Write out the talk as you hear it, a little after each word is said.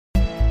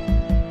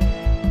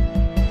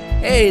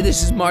Hey,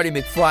 this is Marty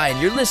McFly,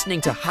 and you're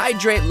listening to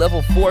Hydrate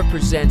Level 4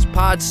 Presents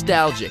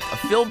Podstalgic,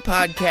 a film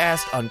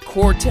podcast on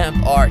Core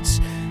Temp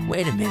Arts.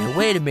 Wait a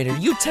minute. Are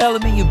you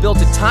telling me you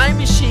built a time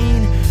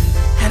machine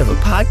out of a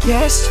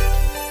podcast?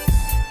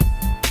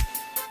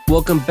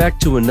 Welcome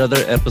back to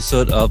another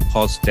episode of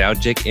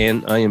Podstalgic,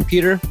 and I am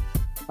Peter.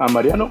 I'm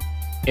Mariano.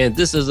 And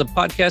this is a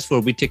podcast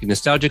where we take a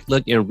nostalgic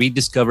look and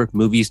rediscover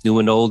movies new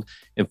and old.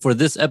 And for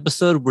this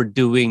episode, we're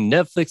doing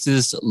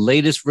Netflix's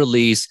latest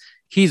release,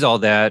 He's All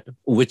That,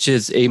 which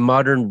is a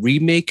modern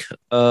remake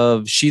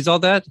of She's All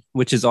That,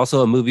 which is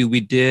also a movie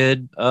we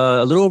did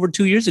a little over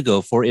 2 years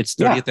ago for its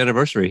 30th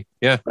anniversary.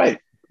 Yeah. Right.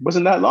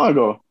 Wasn't that long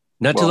ago.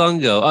 Not too long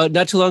ago.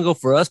 Not too long ago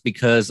for us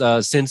because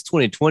since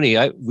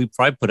 2020, we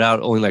probably put out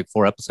only like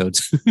 4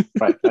 episodes.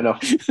 Right. I know.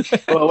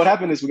 Well, what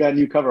happened is we got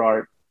new cover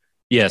art.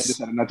 Yes. I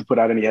decided not to put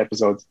out any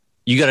episodes.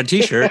 You got a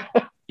t-shirt.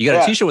 You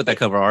got a t-shirt with that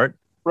cover art.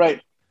 Right.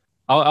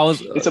 I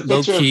was it's a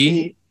picture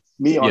low-key.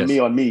 Of me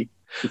on me.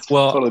 It's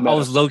totally I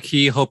was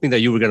low-key hoping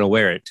that you were going to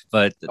wear it,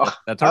 but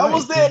that's all right. I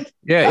almost did.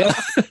 Yeah.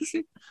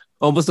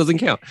 Almost doesn't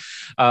count.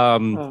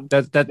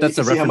 That's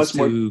a reference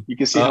to you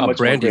can see how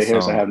much more gray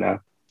hairs I have now.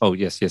 Oh,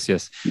 yes.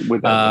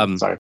 With that,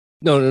 sorry.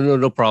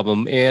 No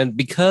problem. And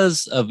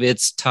because of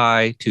its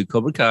tie to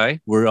Cobra Kai,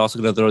 we're also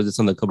going to throw this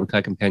on the Cobra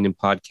Kai Companion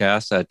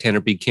podcast. Tanner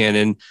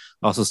Buchanan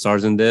also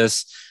stars in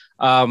this.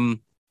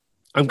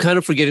 I'm kind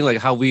of forgetting like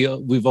how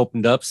we've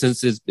opened up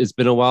since it's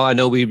been a while. I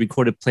know we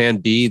recorded Plan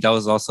B. That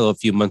was also a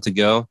few months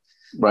ago.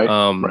 Right.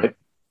 Right.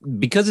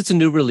 Because it's a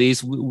new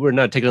release, we're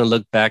not taking a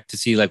look back to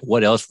see like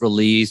what else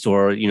released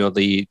or, you know,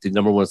 the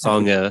number one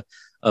song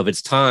of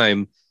its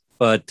time.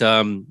 But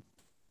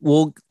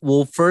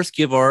we'll first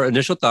give our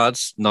initial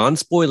thoughts,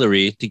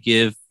 non-spoilery, to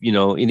give, you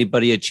know,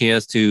 anybody a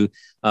chance to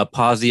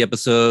pause the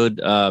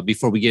episode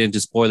before we get into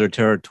spoiler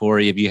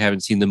territory if you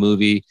haven't seen the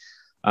movie.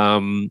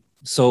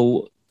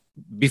 So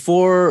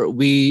before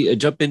we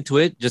jump into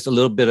it, just a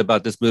little bit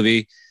about this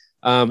movie.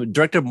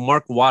 Director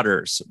Mark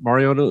Waters.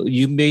 Mariano,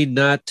 you may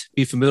not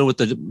be familiar with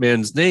the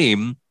man's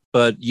name,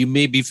 but you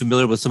may be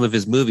familiar with some of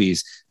his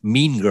movies.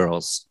 Mean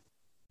Girls.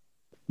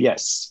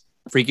 Yes.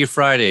 Freaky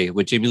Friday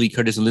with Jamie Lee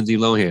Curtis and Lindsay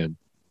Lohan.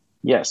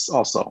 Yes,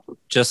 also.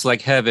 Just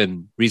Like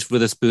Heaven, Reese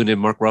Witherspoon and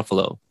Mark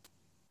Ruffalo.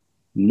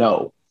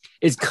 No.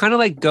 It's kind of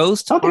like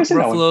Ghost. Mark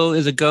Ruffalo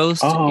is a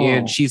ghost,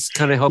 and she's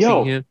kind of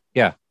helping him.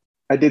 Yeah.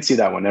 I did see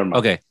that one. Never mind.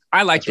 Okay.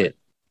 I liked it.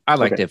 I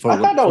liked it. I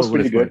thought that was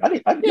pretty good. I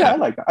like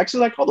that. I actually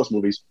like all those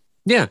movies.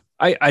 Yeah,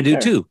 I do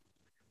too.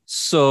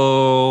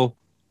 So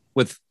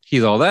with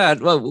He's All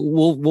That, well,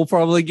 we'll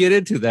probably get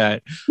into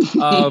that.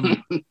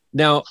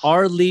 Now,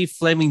 R. Lee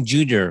Fleming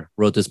Jr.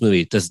 wrote this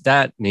movie. Does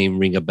that name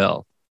ring a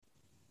bell?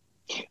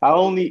 It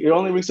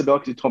only rings a bell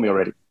because you told me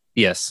already.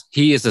 Yes,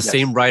 he is the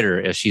same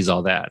writer as She's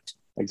All That.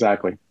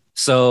 Exactly.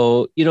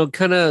 So, you know,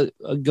 kind of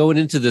going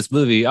into this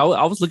movie, I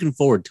was looking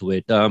forward to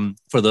it.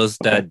 For those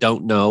that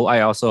don't know,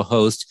 I also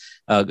host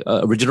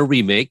Original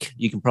Remake.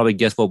 You can probably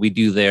guess what we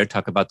do there,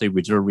 talk about the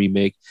original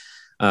remake,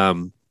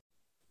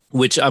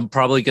 which I'm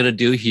probably going to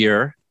do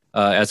here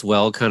as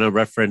well, kind of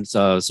reference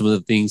some of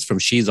the things from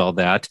She's All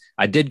That.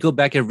 I did go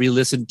back and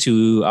re-listen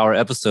to our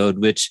episode,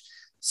 which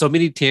so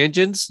many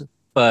tangents,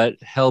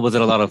 but hell, was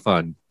it a lot of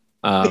fun.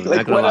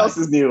 Like what else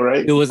is new,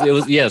 right? It was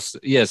yes.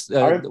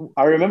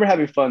 I remember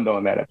having fun though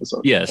in that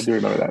episode. Yes, I do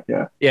remember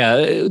that. Yeah.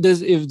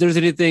 If there's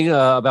anything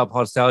about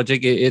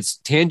Podstalgic, it's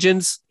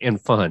tangents and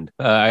fun.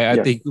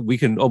 I think we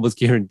can almost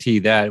guarantee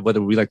that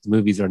whether we like the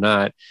movies or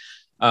not.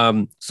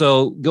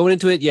 So going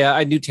into it,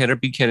 I knew Tanner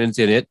Buchanan's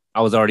in it. I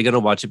was already going to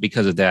watch it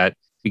because of that,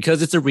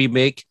 because it's a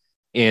remake,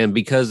 and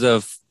because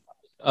of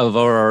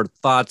our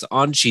thoughts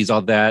on She's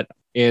All That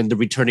and the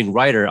returning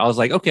writer. I was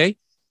like, okay.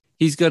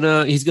 He's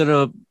gonna,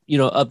 you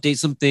know, update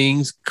some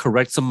things,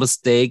 correct some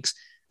mistakes,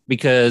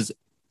 because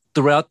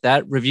throughout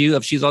that review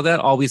of She's All That,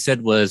 all we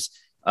said was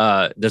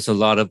there's a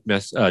lot of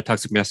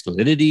toxic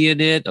masculinity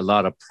in it, a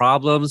lot of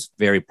problems,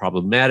 very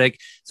problematic.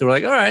 So we're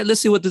like, all right, let's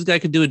see what this guy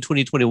can do in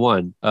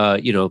 2021.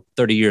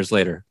 30 years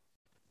later.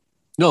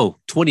 No,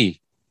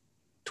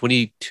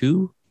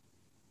 22.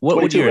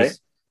 What year? Right?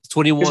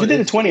 21. We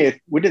did the 20th.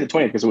 We did the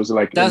 20th because it was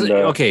like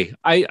okay.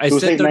 I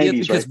said 30th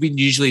because we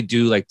usually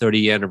do like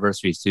 30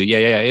 anniversaries too.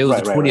 Yeah. It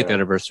was the 20th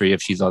anniversary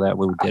of She's All That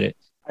when we did it.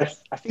 I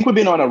think we've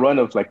been on a run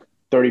of like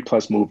 30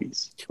 plus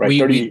movies, right?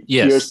 30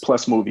 years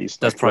plus movies.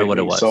 That's probably what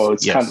it was. So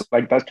it's kind of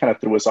like that kind of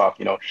threw us off.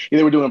 You know,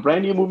 either we're doing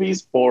brand new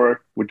movies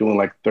or we're doing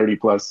like 30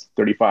 plus,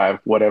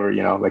 35, whatever.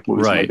 You know, like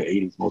movies from like the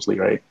 80s mostly,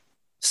 right?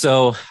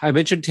 So I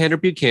mentioned Tanner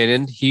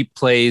Buchanan. He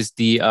plays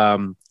the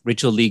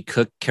Rachel Lee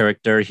Cook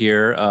character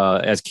here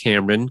as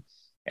Cameron.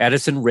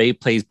 Addison Rae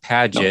plays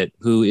Paget,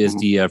 who is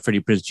the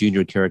Freddie Prinze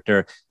Jr.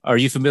 character. Are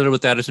you familiar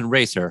with Addison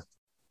Rae, sir?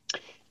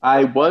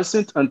 I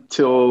wasn't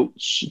until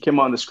she came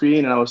on the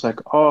screen, and I was like,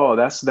 oh,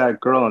 that's that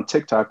girl on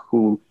TikTok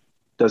who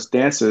does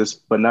dances,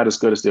 but not as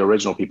good as the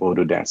original people who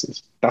do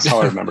dances. That's how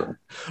I remember her.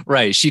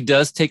 Right. She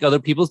does take other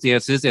people's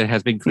dances and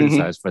has been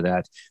criticized for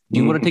that. Do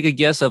you want to take a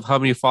guess of how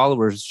many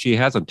followers she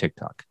has on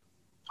TikTok?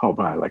 Oh,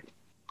 by like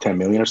 10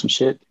 million or some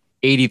shit?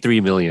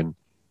 83 million.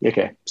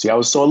 Okay. See, I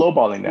was so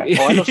lowballing that.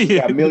 Oh, I know she's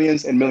got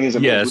millions and millions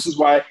of views, which is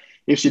why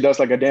if she does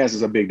like a dance,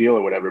 it's a big deal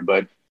or whatever.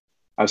 But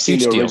I've seen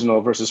the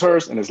original versus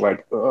hers, and it's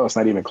like, oh, it's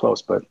not even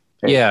close. But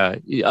hey.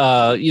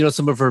 Yeah,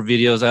 some of her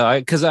videos,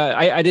 because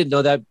I didn't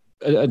know that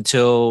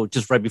until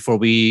just right before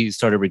we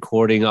started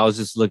recording. I was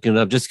just looking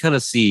up, just kind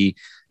of see,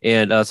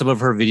 and some of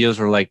her videos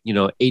were like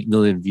 8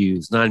 million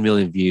views, 9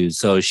 million views.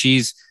 So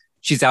she's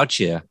out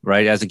here,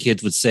 right? As the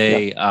kids would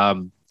say.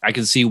 Yeah. I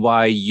can see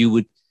why you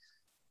would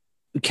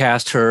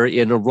cast her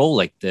in a role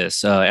like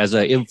this as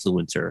an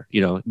influencer.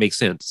 It makes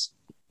sense.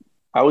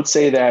 I would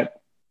say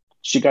that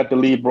she got the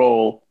lead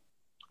role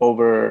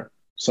over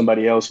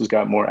somebody else who's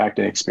got more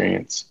acting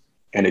experience,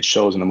 and it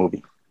shows in the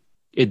movie.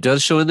 It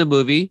does show in the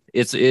movie.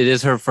 It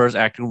is her first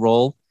acting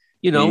role.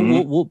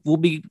 We'll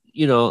be.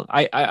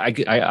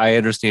 I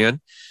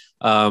understand,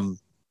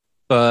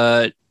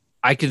 but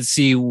I can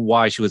see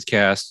why she was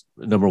cast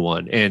number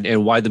one,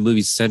 and why the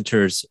movie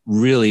centers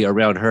really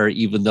around her,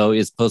 even though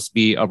it's supposed to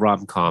be a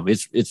rom-com.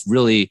 It's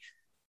really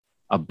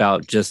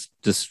about just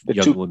this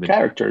young woman.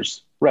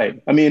 Characters,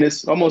 right? I mean,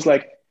 it's almost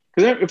like,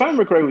 because if I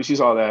remember correctly, she's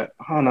all that.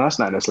 Oh no, that's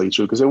not necessarily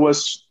true, because it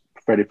was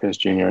Freddie Prinze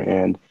Jr.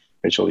 and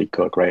Rachel Lee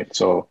Cook, right?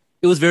 So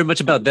it was very much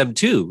about them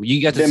too.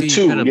 You got to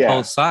see kind of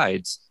both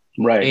sides.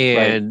 Right.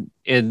 And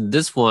in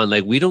this one,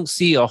 like, we don't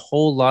see a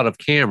whole lot of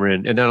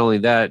Cameron. And not only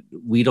that,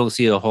 we don't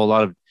see a whole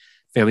lot of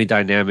family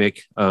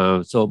dynamic.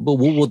 But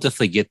we'll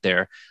definitely get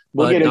there.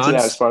 We'll get into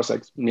that as far as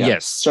like,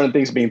 yes, certain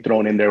things being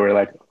thrown in there where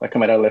like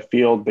come out of left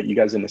field, but you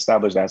guys didn't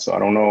establish that. So I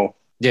don't know.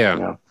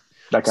 Yeah.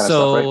 That kind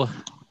of stuff,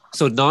 right?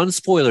 So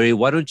non-spoilery,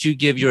 why don't you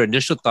give your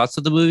initial thoughts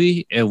of the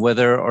movie and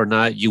whether or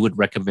not you would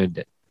recommend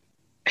it?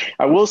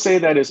 I will say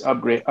that it's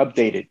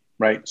updated,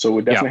 right? So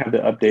we definitely have to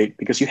update,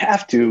 because you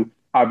have to,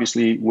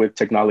 obviously, with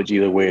technology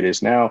the way it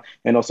is now,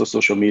 and also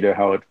social media,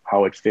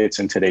 how it fits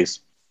in today's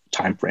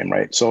time frame,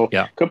 right? So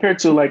compared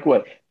to like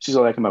what she's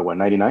like about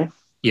 99,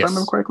 if I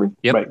remember correctly,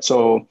 right?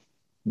 So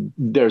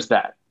there's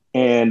that,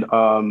 and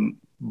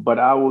but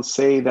I will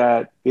say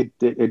that it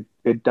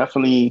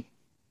definitely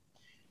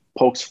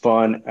pokes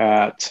fun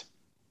at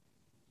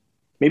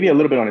maybe a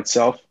little bit on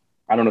itself.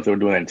 I don't know if they were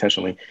doing that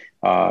intentionally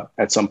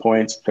at some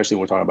points, especially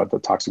when we're talking about the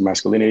toxic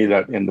masculinity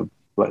that in the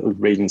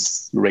race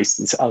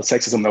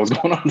sexism that was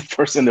going on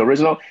first in the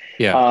original.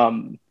 Yeah.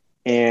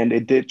 And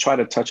it did try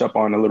to touch up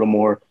on a little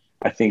more,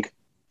 I think,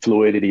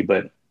 fluidity,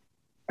 but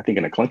I think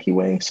in a clunky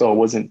way. So it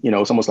wasn't,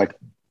 it's almost like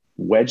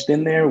wedged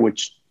in there,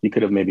 which you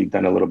could have maybe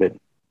done a little bit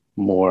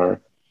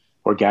more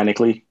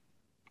organically.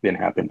 Didn't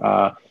happen.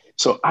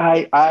 So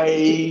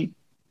I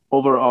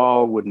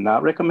overall would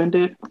not recommend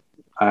it.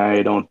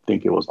 I don't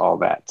think it was all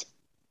that.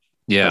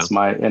 Yeah.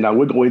 And I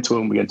wouldn't wait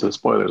till we get into the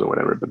spoilers or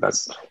whatever, but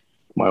that's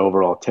my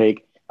overall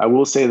take. I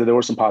will say that there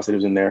were some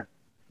positives in there,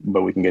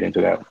 but we can get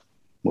into that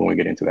when we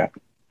get into that.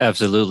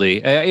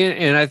 Absolutely.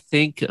 And I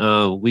think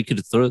we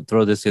could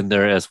throw this in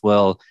there as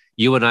well.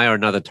 You and I are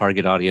not the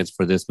target audience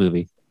for this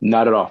movie.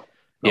 Not at all.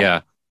 No.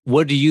 Yeah.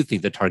 What do you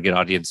think the target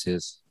audience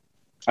is?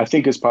 I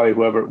think it's probably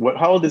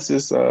how old is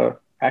this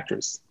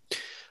actress?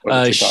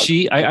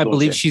 I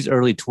believe she's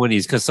early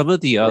 20s, because some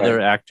of the other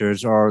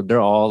actors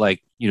they're all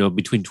like,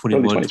 between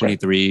 21 and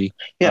 23.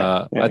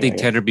 I think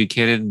Tanner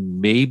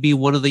Buchanan may be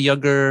one of the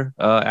younger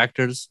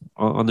actors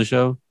on the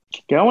show.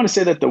 Yeah, I want to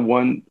say that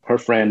one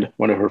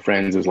of her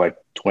friends is like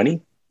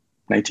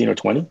 19 or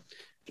 20.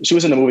 She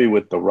was in the movie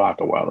with The Rock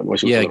a while ago.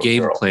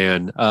 Game girl.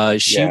 Plan.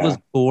 She was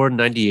born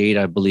 98,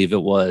 I believe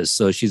it was.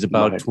 So she's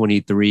about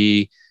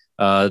 23.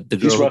 The girl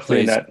He's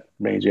roughly in that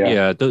range,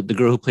 the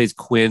girl who plays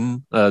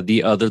Quinn,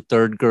 the other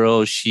third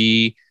girl,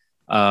 she,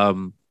 I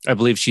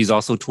believe she's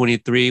also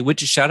 23, which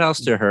shout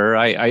outs to her.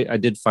 I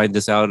did find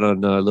this out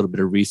on a little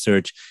bit of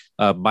research.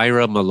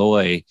 Myra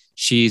Malloy,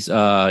 she's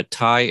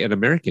Thai and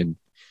American.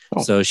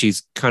 Oh. So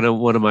she's kind of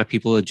one of my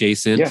people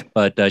adjacent,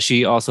 but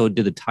she also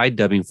did the Thai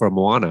dubbing for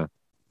Moana.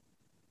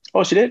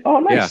 Oh, she did? Oh,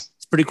 nice. Yeah,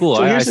 it's pretty cool.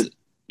 So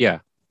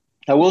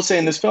I will say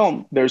in this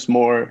film, there's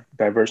more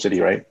diversity,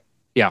 right?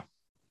 Yeah.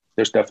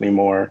 There's definitely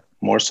more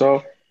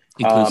so.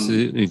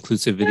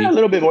 Inclusivity. Yeah, a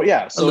little bit more.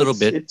 Yeah. So a little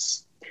bit.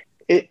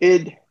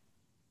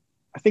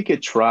 I think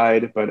it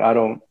tried, but I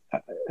don't,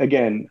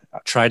 again.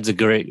 Tried's a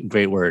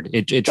great word.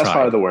 It that's tried.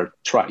 Part of the word.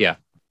 Try.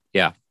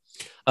 Yeah.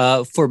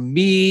 For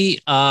me,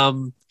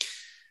 I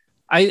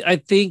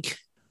think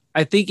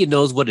it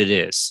knows what it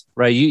is,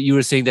 right? You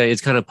were saying that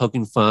it's kind of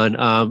poking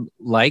fun.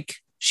 Like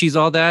She's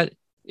All That.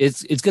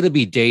 It's going to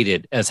be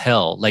dated as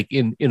hell, like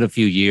in a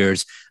few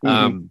years.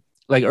 Mm-hmm.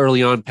 Like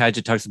early on,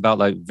 Padgett talks about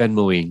like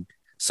Venmoing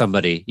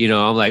somebody.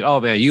 I'm like,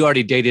 oh man, you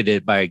already dated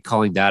it by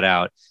calling that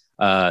out.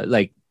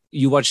 Like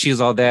you watch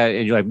She's All That,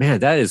 and you're like, man,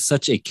 that is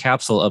such a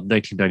capsule of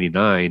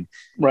 1999.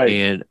 Right.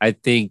 And I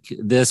think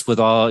this, with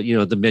all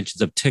the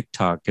mentions of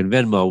TikTok and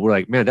Venmo, we're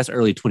like, man, that's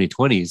early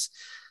 2020s,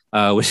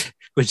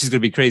 which is going to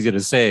be crazy to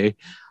say.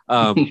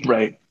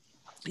 Right.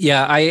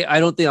 Yeah, I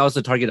don't think I was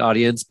the target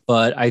audience,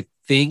 but I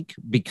think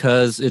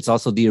because it's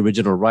also the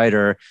original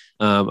writer,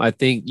 I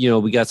think,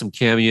 we got some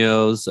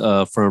cameos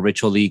from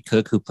Rachel Lee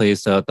Cook, who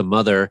plays the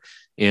mother,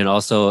 and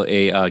also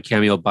a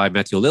cameo by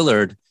Matthew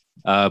Lillard,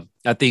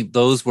 I think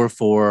those were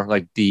for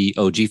like the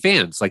OG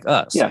fans like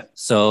us. Yeah.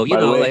 So,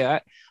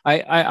 like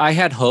I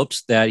had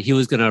hopes that he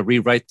was going to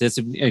rewrite this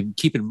and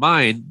keep in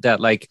mind that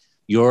like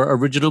your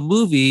original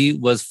movie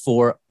was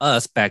for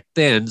us back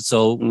then.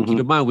 So keep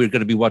in mind, we're going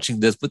to be watching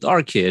this with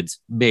our kids,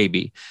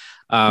 maybe.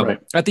 I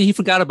think he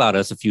forgot about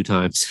us a few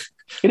times.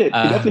 He did. He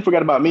definitely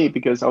forgot about me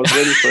because I was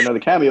waiting for another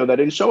cameo that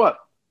didn't show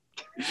up.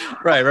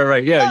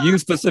 Right. Yeah, you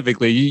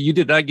specifically. You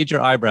did not get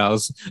your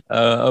eyebrows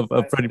of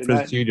Freddie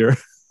Prinze Jr.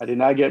 I did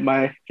not get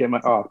my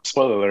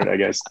spoiler alert, I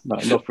guess.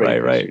 No Freddie.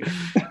 Right.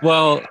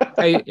 Well,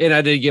 I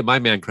didn't get my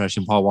man crush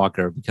in Paul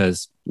Walker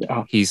because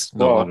he's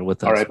no longer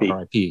with us.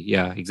 R.I.P.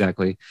 Yeah,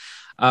 exactly.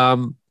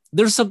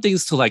 There's some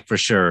things to like for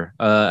sure.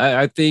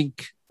 I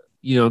think,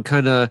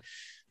 kind of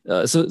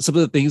some of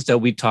the things that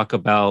we talk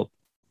about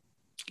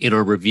in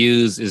our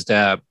reviews is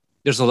that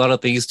there's a lot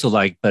of things to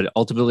like, but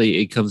ultimately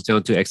it comes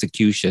down to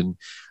execution.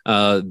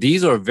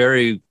 These are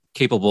very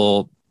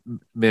capable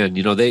men.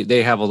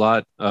 They have a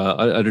lot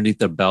underneath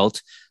their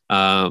belt.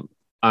 I'm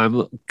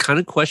kind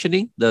of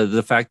questioning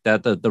the fact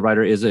that the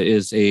writer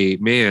is a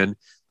man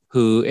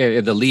who,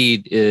 and the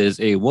lead is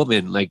a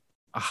woman. Like,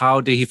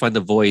 how did he find the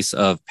voice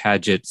of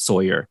Paget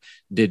Sawyer?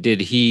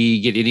 Did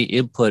he get any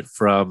input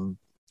from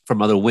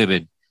other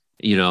women?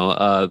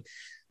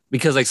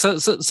 Because like some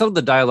of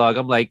the dialogue,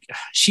 I'm like,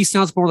 she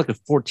sounds more like a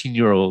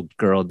 14-year-old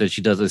girl than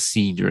she does a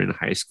senior in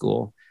high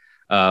school,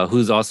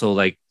 who's also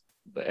like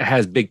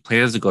has big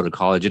plans to go to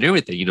college and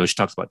everything. She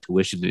talks about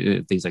tuition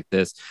and things like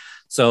this.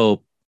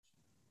 So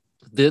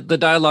the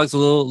dialogue's a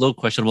little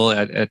questionable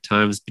at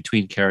times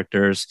between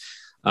characters.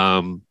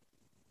 Man,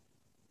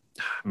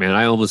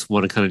 I almost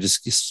want to kind of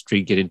just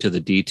straight get into the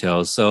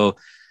details. So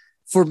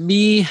for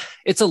me,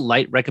 it's a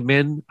light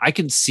recommend. I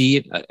can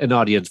see an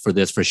audience for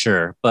this for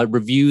sure, but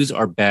reviews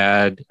are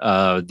bad.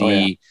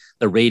 The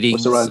ratings.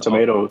 What's the Rotten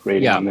Tomato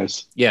rating on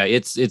this? Yeah,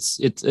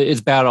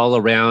 it's bad all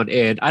around,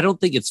 and I don't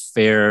think it's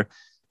fair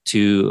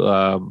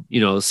to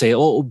say,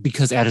 oh,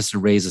 because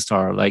Addison Rae's a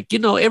star. Like,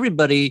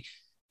 everybody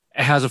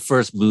has a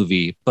first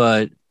movie,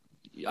 but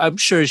I'm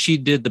sure she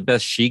did the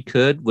best she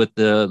could with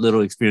the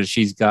little experience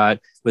she's got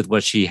with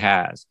what she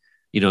has.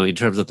 In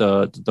terms of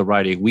the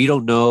writing, we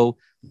don't know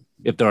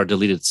if there are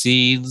deleted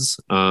scenes,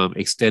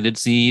 extended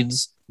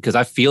scenes, because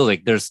I feel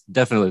like there's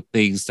definitely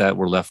things that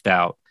were left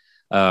out.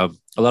 A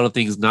lot of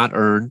things not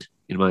earned,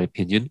 in my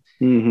opinion.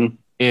 Mm-hmm.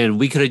 And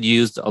we could have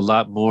used a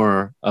lot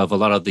more of a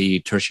lot of the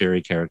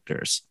tertiary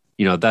characters.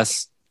 I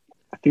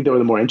think they were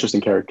the more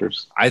interesting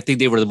characters. I think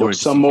they were the more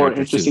interesting some more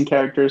interesting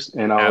characters,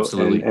 and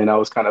absolutely. And I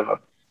was kind of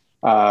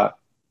a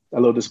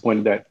little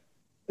disappointed that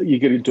you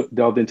could have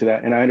delved into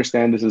that. And I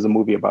understand this is a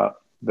movie about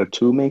the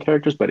two main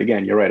characters, but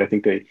again, you're right. I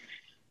think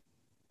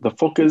the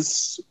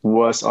focus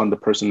was on the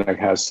person that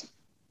has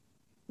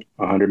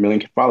 100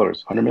 million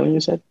followers. 100 million, you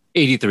said?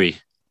 83.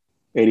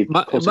 80.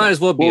 Might as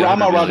well be. Well,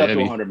 I'm around up to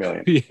 100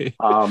 million.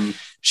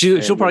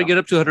 She'll probably get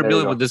up to 100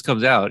 million when this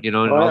comes out. And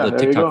all the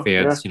TikTok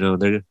fans.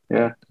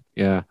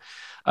 Yeah.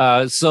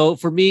 So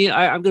for me,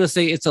 I'm gonna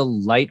say it's a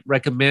light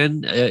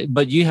recommend,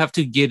 but you have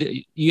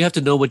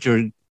to know what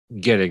you're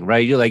getting,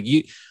 right?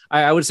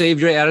 I would say if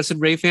you're an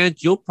Addison Rae fan,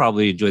 you'll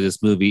probably enjoy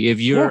this movie.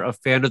 If you're a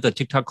fan of the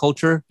TikTok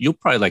culture, you'll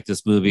probably like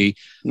this movie.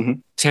 Mm-hmm.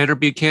 Tanner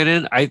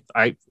Buchanan, a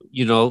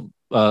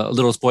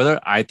little spoiler,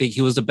 I think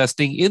he was the best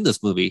thing in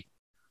this movie.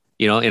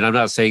 And I'm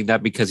not saying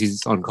that because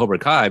he's on Cobra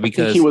Kai, because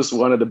I think he was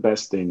one of the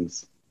best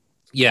things.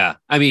 Yeah,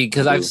 I mean,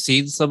 because I've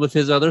seen some of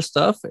his other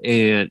stuff,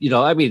 and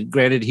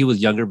granted, he was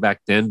younger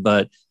back then,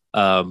 but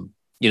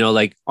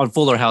like on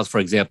Fuller House, for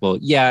example,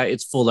 yeah,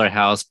 it's Fuller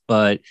House,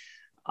 but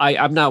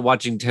I'm not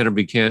watching Tanner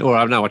Buchanan, or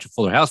I'm not watching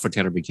Fuller House for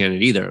Tanner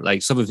Buchanan either.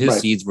 Like, some of his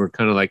scenes were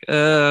kind of like,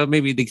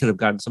 maybe they could have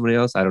gotten somebody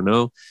else. I don't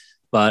know,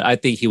 but I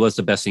think he was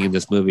the best thing in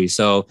this movie.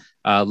 So,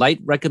 light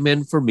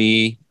recommend for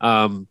me.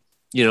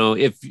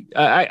 If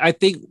I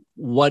think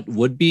what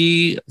would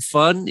be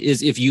fun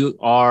is if you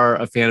are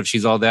a fan of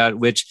She's All That,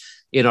 which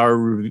in our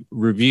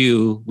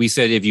review, we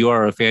said if you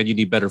are a fan, you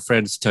need better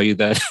friends to tell you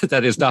that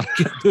that is not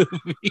a good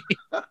movie.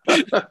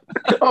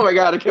 Oh my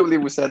God, I can't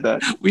believe we said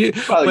that.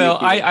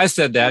 I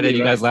said that, and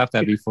you guys laughed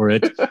at me for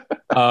it.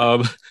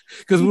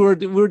 Because we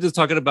were just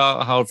talking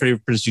about how Freddie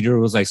Prinze Jr.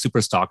 was like super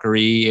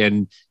stalkery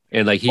and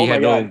like he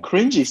had no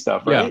cringy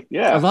stuff, right?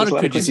 Yeah, a lot of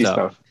cringy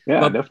stuff.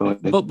 Yeah,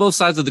 definitely. Both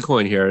sides of the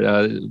coin here,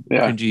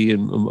 cringy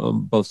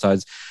and both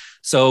sides.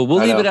 So we'll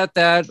leave it at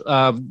that.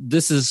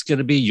 This is going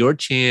to be your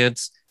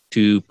chance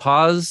to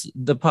pause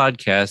the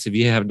podcast if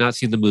you have not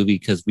seen the movie,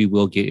 because we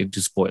will get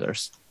into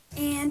spoilers.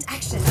 And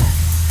action.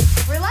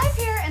 We're live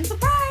here, and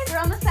surprise, we're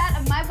on the set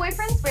of my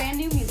boyfriend's brand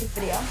new music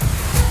video.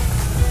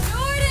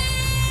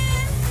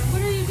 Jordan!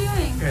 What are you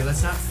doing? Okay,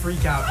 let's not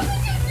freak out. What are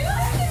you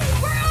doing?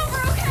 We're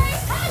over, okay?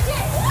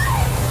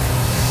 What?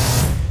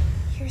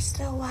 You're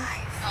still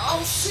alive.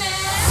 Oh, snap!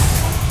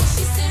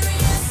 She's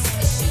serious.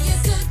 Is she a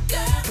good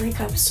girl?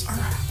 Breakups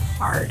are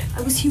hard.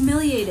 I was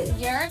humiliated.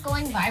 You're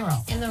going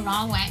viral in the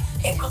wrong way.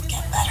 It will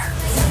get better.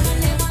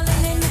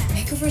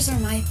 Make Makeovers are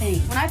my thing.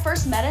 When I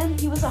first met him,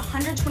 he was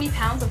 120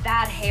 pounds of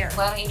bad hair.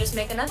 Why don't you just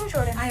make another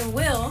Jordan? I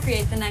will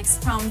create the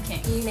next prom king.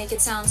 You make it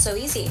sound so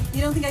easy.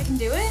 You don't think I can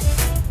do it?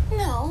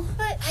 No,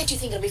 but I do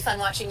think it'll be fun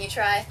watching you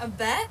try. A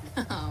bet?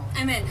 Oh.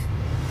 I'm in.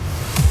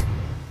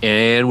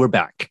 And we're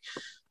back.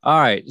 All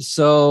right.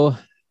 So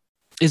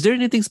is there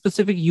anything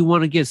specific you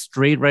want to get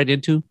straight right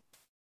into?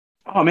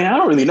 Oh man, I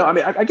don't really know. I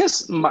mean, I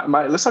guess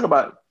my let's talk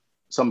about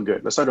something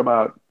good. Let's talk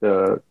about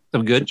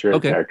Some good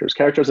characters.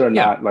 Characters that are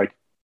not like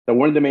that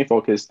weren't the main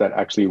focus, that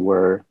actually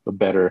were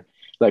better.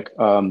 Like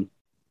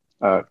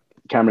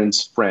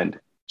Cameron's friend.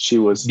 She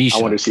was Nisha.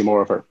 I want to see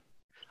more of her.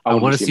 I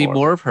want to see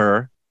more of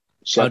her.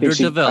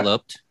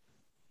 Underdeveloped.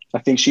 I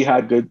think she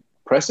had good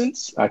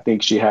presence. I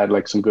think she had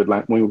like some good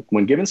lines.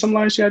 When given some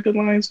lines, she had good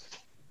lines,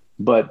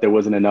 but there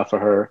wasn't enough for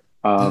her.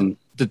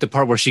 The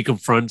part where she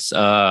confronts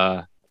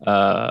Paget,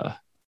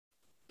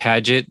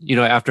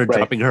 after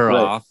dropping her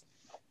off.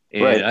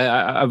 And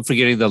I'm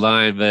forgetting the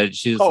line, but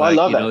she's I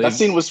love that. That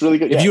scene was really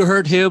good. If you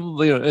hurt him,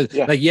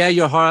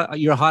 you're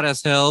hot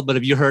as hell. But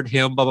if you hurt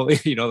him, blah, blah,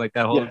 blah, like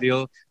that whole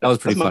deal, that was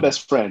pretty. That's my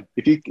best friend.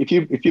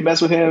 If you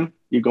mess with him,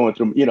 you're going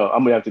through.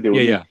 I'm gonna have to deal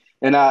with you.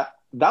 And that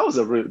was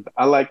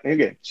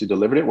again, she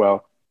delivered it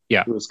well.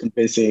 Yeah, it was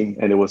convincing,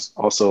 and it was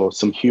also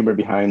some humor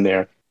behind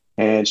there.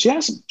 And she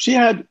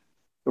had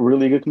a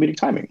really good comedic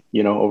timing.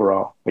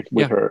 Overall, like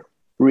with her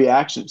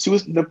reaction.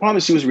 The problem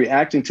is she was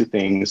reacting to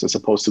things as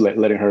opposed to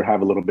letting her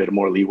have a little bit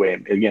more leeway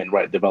and again,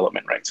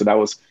 development, right? So that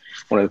was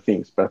one of the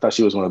things, but I thought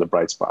she was one of the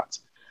bright spots.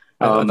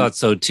 I thought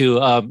so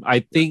too. I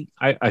think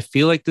I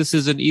feel like this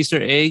is an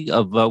Easter egg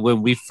of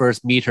when we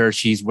first meet her,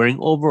 she's wearing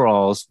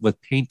overalls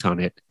with paint on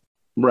it.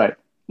 Right.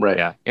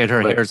 Yeah. And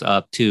her hair's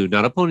up too.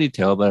 Not a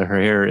ponytail, but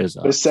her hair is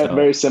up. It's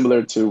very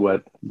similar to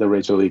what the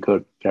Rachel Lee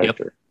Cook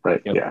character,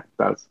 right? Yep.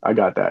 Yeah. I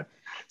got that.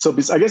 So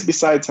I guess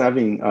besides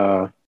having,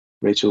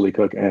 Rachel Lee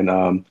Cook and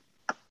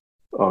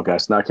oh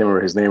gosh, now I can't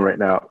remember his name right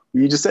now.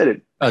 You just said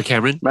it.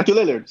 Cameron? Matthew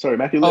Lillard. Sorry,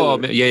 Matthew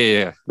Lillard. Oh,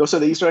 yeah. Those are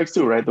the Easter eggs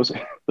too, right? Those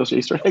are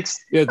Easter eggs.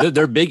 Yeah,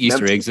 they're big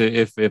Easter eggs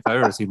if I've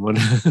ever seen one.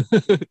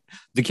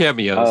 The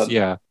cameos,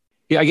 yeah.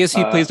 I guess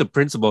he plays the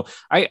principal.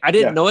 I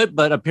didn't know it,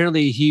 but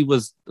apparently he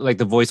was like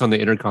the voice on the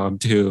intercom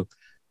too.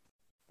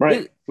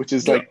 Right, which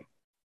is like.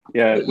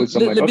 Yeah, which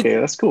I'm okay,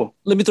 that's cool.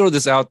 Let me throw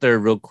this out there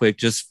real quick,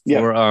 just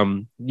for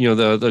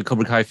the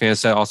Cobra Kai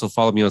fans that also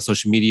follow me on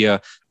social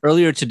media.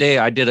 Earlier today,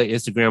 I did an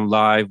Instagram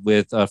live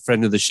with a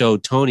friend of the show,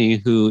 Tony,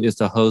 who is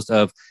the host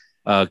of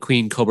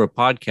Queen Cobra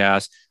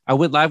podcast. I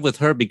went live with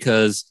her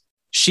because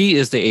she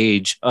is the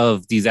age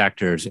of these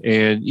actors,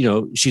 and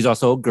she's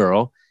also a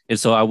girl, and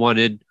so I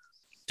wanted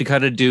to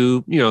kind of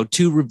do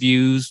 2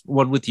 reviews,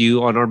 one with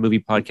you on our movie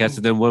podcast,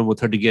 and then one with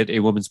her to get a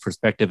woman's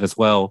perspective as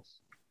well.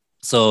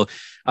 So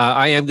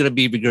I am going to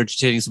be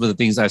regurgitating some of the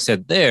things I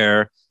said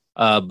there.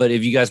 But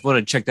if you guys want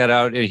to check that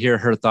out and hear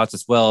her thoughts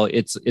as well,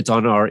 it's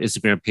on our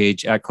Instagram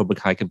page at Cobra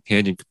Kai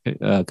Companion,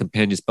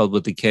 companion spelled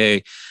with the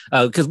K.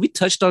 Because we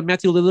touched on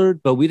Matthew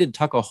Lillard, but we didn't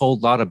talk a whole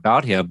lot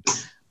about him.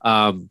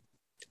 I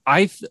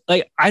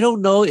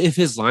don't know if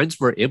his lines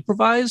were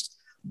improvised,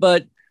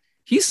 but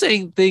he's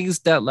saying things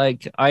that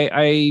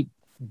I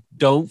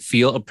don't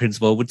feel a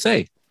principal would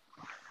say.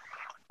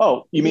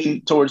 Oh, you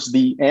mean towards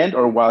the end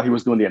or while he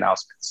was doing the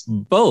announcements?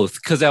 Both,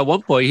 because at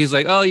one point he's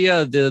like, "Oh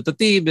yeah, the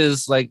theme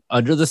is like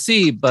under the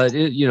sea, but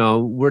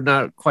we're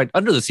not quite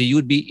under the sea. You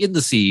would be in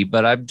the sea,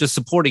 but I'm just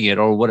supporting it,"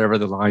 or whatever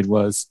the line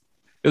was.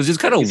 It was just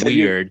kind of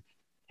weird.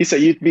 He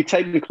said you'd be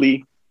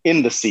technically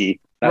in the sea,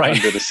 not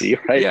under the sea,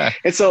 right? Yeah.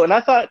 And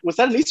I thought, was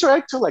that an Easter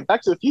egg to like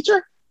Back to the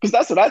Future? Because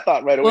that's what I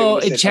thought right away. Well,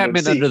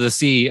 Enchantment under the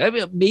sea. I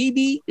mean,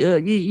 maybe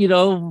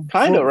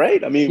kind of,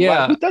 right? I mean,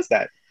 who does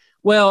that?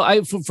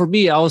 Well, for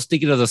me, I was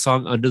thinking of the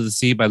song "Under the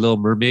Sea" by Little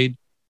Mermaid.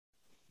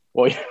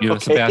 Well,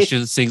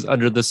 Sebastian sings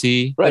 "Under the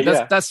Sea." Right.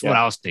 That's what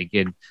I was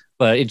thinking.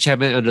 But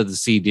Enchantment Under the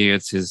Sea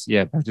dance is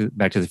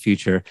Back to the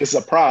Future. It's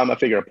a prom. I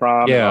figure a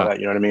prom. Yeah. And all that,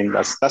 you know what I mean?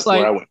 That's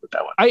where I went with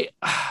that one.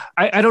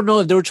 I don't know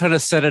if they were trying to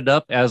set it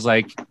up as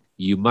like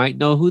you might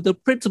know who the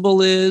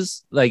principal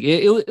is. Like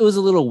it was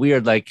a little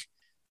weird. Like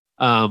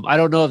I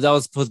don't know if that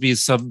was supposed to be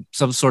some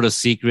sort of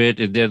secret,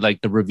 and then like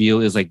the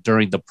reveal is like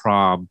during the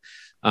prom.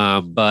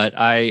 But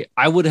I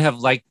would have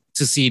liked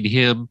to seen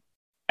him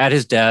at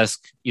his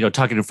desk,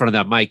 talking in front of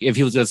that mic if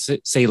he was going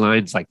to say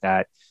lines like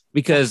that,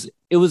 because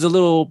it was a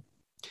little,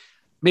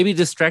 maybe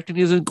distracting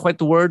isn't quite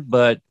the word,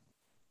 but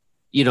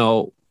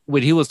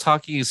when he was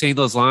talking and saying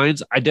those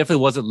lines, I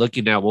definitely wasn't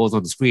looking at what was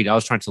on the screen. I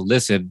was trying to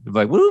listen.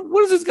 Like,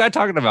 what is this guy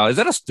talking about? Is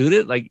that a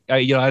student? Like,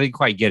 I didn't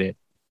quite get it.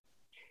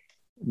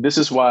 This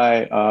is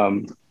why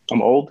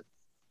I'm old.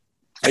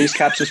 I use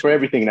captions for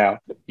everything now.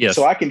 Yes.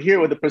 So I can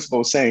hear what the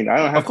principal is saying. I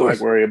don't have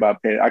to worry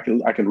about paying. I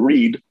can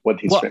read what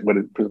the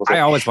principal says. I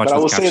always watch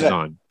those captions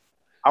on.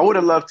 I would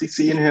have loved to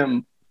see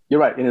him,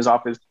 you're right, in his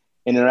office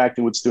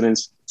interacting with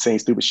students saying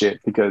stupid shit,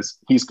 because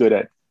he's good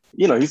at,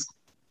 he's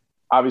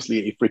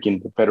obviously a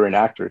freaking veteran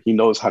actor. He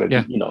knows how to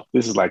do,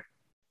 this is like,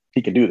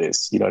 he can do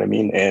this, you know what I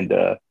mean? And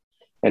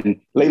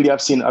lately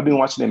I've been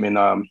watching him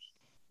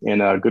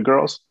in Good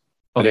Girls.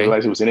 Okay. I didn't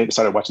realize he was in it. I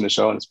started watching the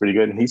show and it's pretty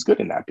good. And he's good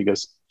in that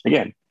because,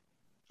 again,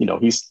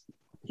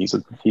 he's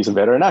a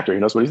veteran actor. He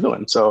knows what he's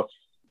doing. So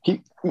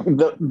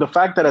the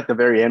fact that at the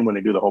very end when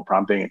they do the whole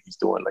prom thing and he's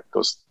doing like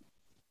those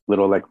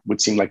little like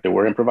would seem like they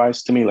were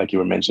improvised to me, like you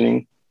were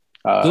mentioning.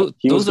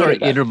 Those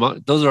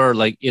are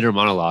like inner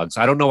monologues.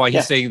 I don't know why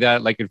he's saying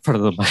that like in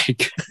front of the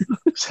mic.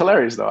 It's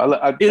hilarious though.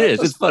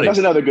 It's funny. That's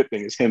another good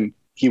thing is him.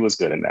 He was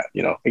good in that,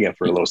 again,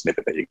 for a little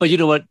snippet that you. But you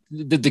know what?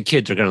 The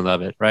kids are going to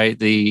love it, right?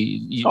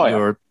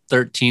 You're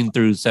 13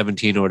 through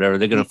 17 or whatever.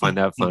 They're going to find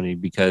that funny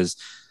because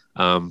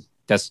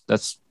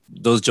that's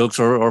those jokes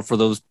are for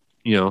those,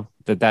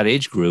 that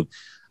age group.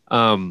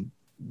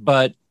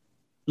 But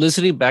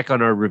listening back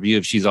on our review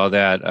of She's All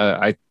That,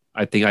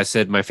 I think I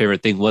said my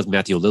favorite thing was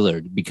Matthew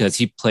Lillard because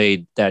he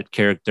played that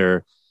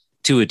character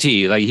to a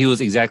T. Like he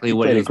was exactly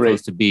what he was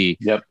supposed to be.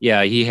 Yep.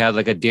 Yeah, he had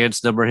like a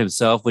dance number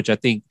himself, which I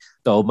think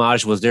the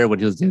homage was there when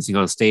he was dancing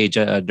on stage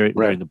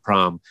during the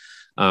prom.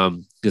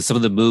 Because some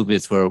of the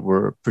movements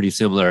were pretty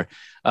similar.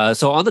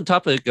 So on the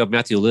topic of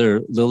Matthew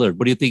Lillard,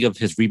 what do you think of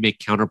his remake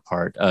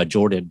counterpart,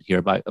 Jordan,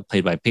 here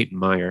played by Peyton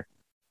Meyer?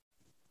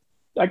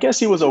 I guess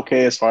he was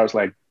okay as far as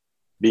like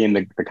being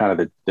the kind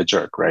of the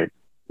jerk, right?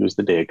 He was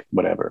the dick,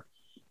 whatever.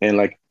 And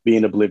like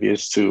being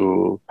oblivious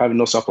to having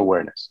no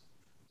self-awareness.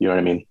 You know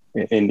what I mean?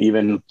 And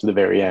even to the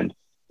very end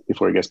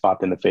before he gets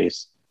popped in the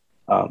face.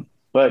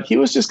 But he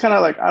was just kind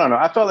of like, I don't know.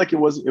 I felt like it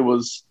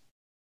was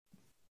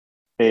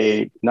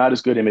a not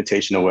as good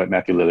imitation of what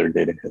Matthew Lillard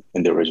did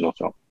in the original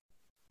film.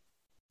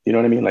 You know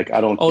what I mean? Like, I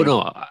don't. Oh,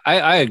 no,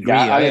 I agree.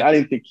 Yeah, I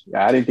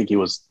didn't think he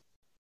was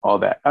all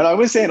that. And I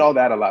was saying all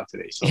that a lot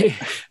today. So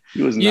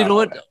he was. You know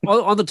what?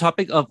 On the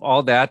topic of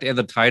all that and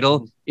the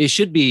title, it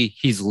should be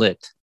He's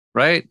Lit.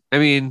 Right? I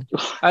mean,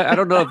 I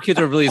don't know if kids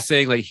are really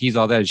saying like he's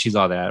all that and she's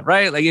all that,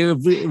 right? Like if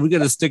we're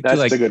going to stick to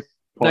like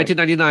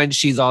 1999,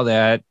 she's all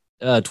that,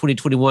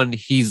 2021,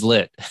 he's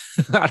lit.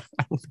 But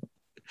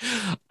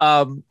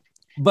I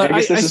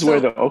guess this is where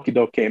the okie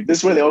doke came. This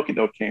is where the okie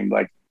doke came.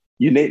 Like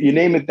you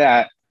name it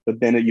that, but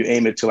then you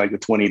aim it to like the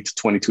 20 to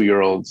 22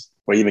 year olds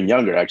or even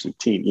younger, actually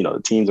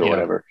the teens or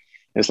whatever.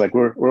 And it's like,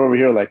 we're over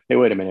here like, hey,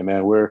 wait a minute,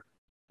 man. We're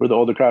the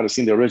older crowd has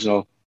seen the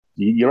original.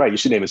 You're right. You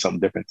should name it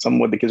something different. Some of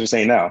what the kids are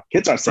saying now.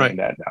 Kids aren't saying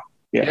that now.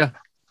 Yeah.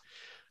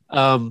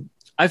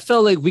 I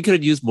felt like we could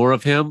have used more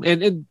of him.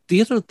 And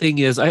the other thing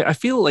is, I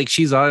feel like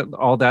She's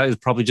All That is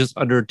probably just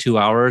under 2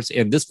 hours.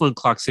 And this one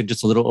clocks in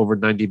just a little over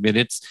 90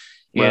 minutes.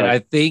 Right. And I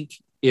think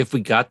if we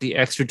got the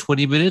extra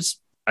 20 minutes,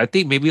 I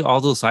think maybe all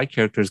those side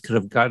characters could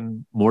have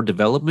gotten more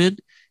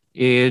development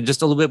and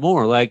just a little bit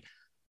more. Like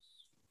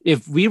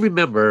if we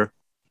remember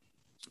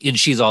in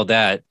She's All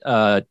That,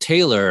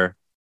 Taylor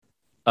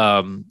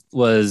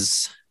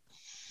was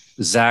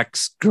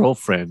Zach's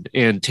girlfriend,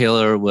 and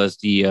Taylor was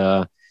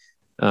the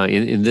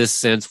in this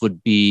sense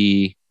would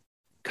be,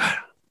 God,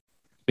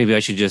 maybe I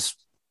should just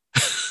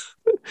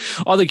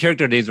all the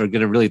character names are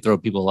going to really throw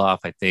people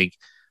off, I think.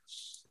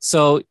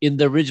 So in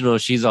the original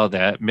She's All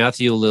That,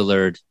 Matthew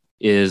Lillard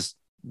is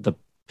the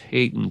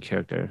Peyton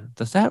character.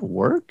 Does that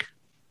work?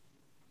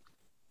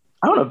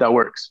 I don't know if that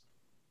works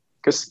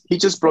because he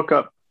just broke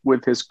up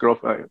with his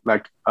girlfriend.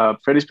 Like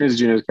Freddie Prinze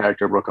Jr.'s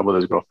character broke up with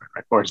his girlfriend,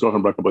 right? Or his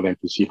girlfriend broke up with him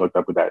because she hooked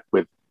up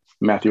with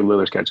Matthew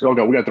Lillard's character. Oh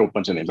God, we got to throw a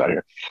bunch of names out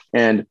here.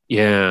 And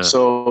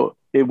so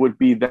it would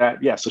be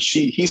that, so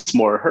he's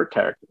more her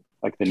character,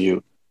 like the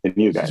new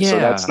guy. Yeah. So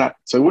that's not,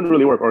 so it wouldn't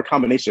really work, or a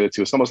combination of the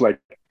two. It's almost like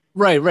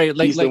right.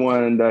 Like he's the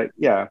one that,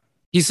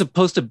 he's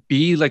supposed to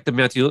be like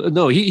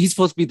the he's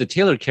supposed to be the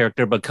Taylor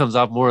character, but comes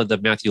off more of the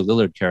Matthew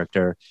Lillard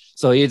character.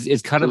 So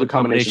it's kind of a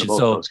combination. Of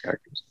those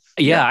characters.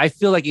 Yeah, I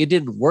feel like it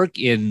didn't work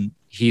in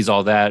He's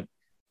All That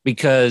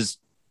because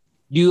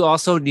you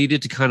also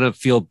needed to kind of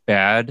feel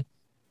bad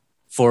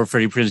for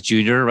Freddie Prinze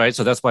Jr., right?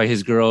 So that's why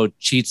his girl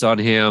cheats on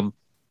him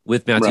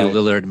with Matthew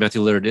Lillard.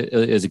 Matthew Lillard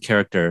is a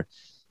character.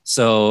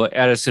 So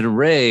Addison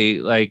Rae,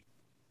 like,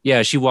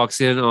 she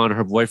walks in on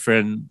her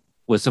boyfriend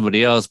with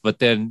somebody else, but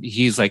then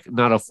he's like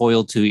not a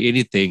foil to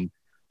anything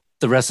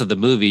the rest of the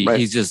movie. Right.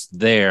 He's just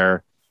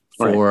there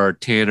for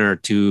Tanner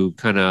to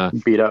kind of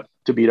beat up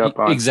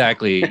on.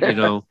 Exactly,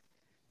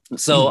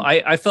 So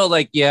I felt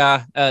like,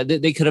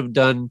 they could have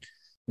done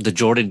the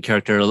Jordan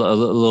character a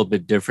little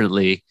bit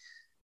differently.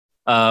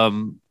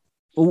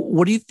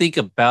 What do you think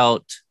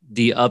about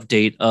the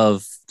update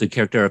of the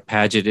character of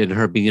Paget and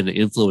her being an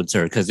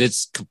influencer? Because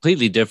it's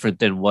completely different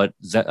than what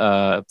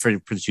Freddie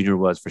Prinze Jr.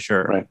 was, for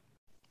sure. Right.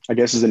 I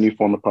guess it's a new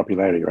form of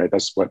popularity, right?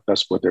 That's what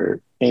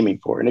they're aiming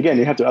for. And again,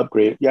 you have to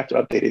upgrade. You have to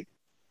update it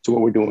to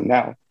what we're doing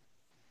now.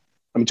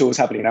 I mean, to what's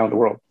happening now in the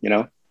world.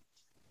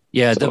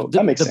 Yeah, so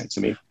that makes sense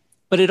to me.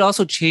 But it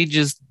also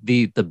changes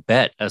the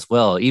bet as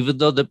well, even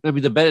though the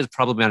bet is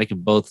problematic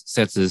in both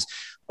senses.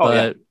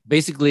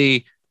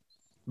 Basically,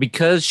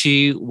 because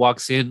she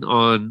walks in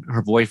on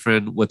her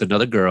boyfriend with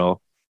another girl,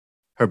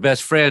 her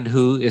best friend,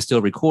 who is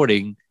still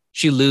recording,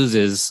 she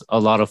loses a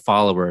lot of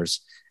followers.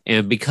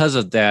 And because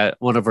of that,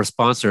 one of her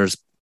sponsors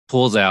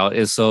pulls out.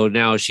 And so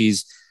now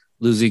she's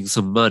losing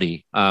some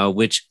money,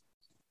 which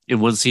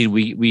in one scene,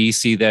 we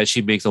see that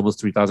she makes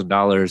almost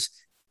 $3,000.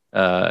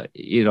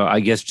 I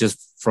guess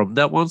just from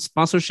that one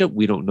sponsorship.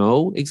 We don't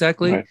know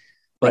exactly. Right.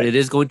 but Right. it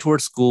is going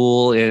towards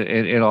school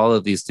and all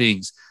of these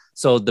things.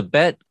 So the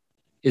bet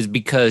is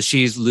because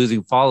she's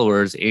losing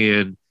followers,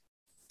 and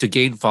to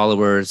gain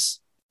followers,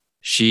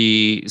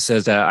 she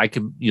says that I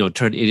can,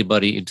 turn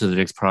anybody into the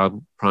next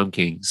prom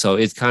king. So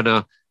it's kind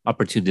of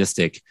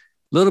opportunistic, a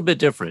little bit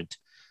different.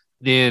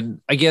 And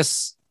I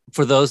guess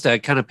for those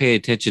that kind of pay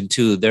attention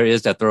to, there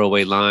is that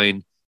throwaway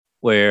line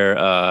where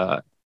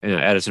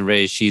Addison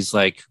Rae, she's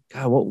like,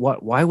 God,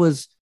 why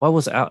was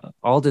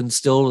Alden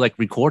still like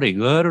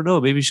recording? I don't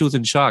know. Maybe she was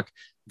in shock,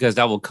 because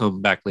that will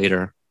come back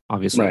later,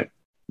 obviously.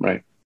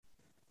 Right.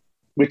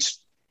 Which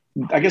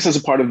I guess is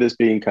a part of this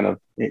being kind of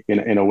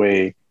in a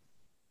way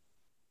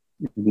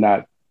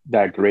not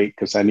that great,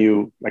 because I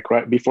knew, like,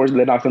 right before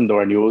they knocked on the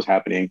door, I knew it was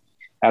happening.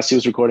 As she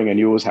was recording, I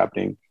knew it was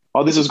happening.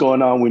 All this was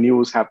going on. We knew it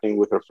was happening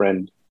with her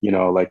friend,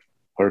 like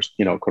her,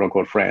 quote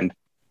unquote friend,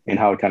 and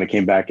how it kind of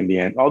came back in the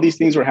end. All these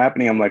things were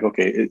happening. I'm like,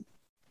 okay, it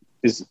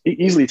is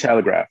easily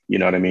telegraphed. You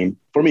know what I mean?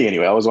 For me,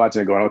 anyway, I was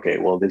watching it going, okay,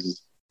 well, this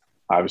is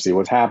obviously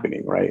what's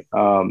happening, right?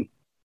 And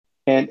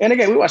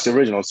again, we watched the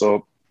original,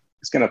 so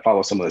it's going to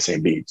follow some of the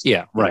same beats.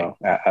 Yeah, right.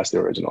 As the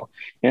original.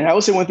 And I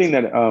would say one thing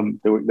that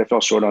that fell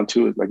short on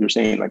too is, like you're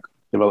saying, like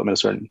development of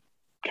certain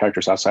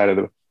characters outside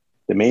of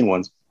the main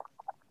ones.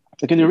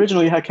 Like in the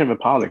original, you had Kevin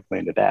Pollak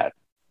playing the dad.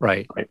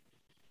 Right.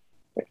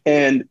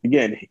 And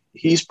again,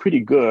 he's pretty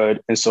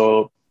good. And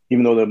so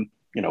even though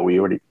we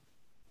already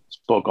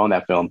spoke on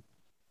that film,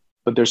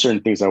 but there's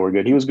certain things that were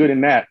good. He was good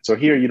in that. So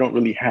here you don't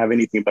really have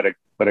anything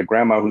but a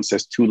grandma who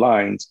says 2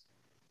 lines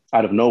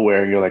out of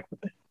nowhere. And you're like,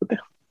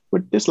 where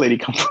did this lady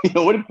come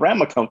from? Where did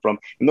grandma come from?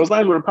 And those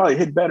lines would have probably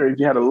hit better if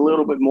you had a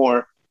little bit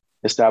more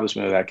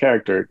establishment of that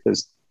character,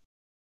 because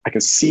I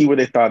can see where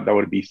they thought that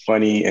would be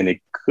funny, and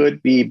it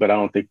could be, but I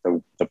don't think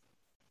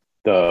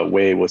the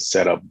way it was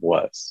set up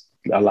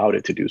allowed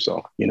it to do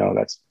so.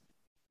 That's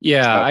what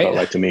it felt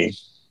like to me.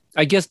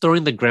 I guess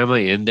throwing the grandma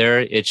in there,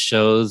 it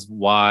shows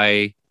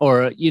why,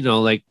 or,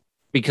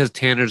 because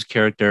Tanner's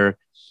character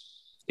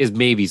is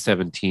maybe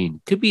 17,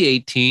 could be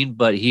 18,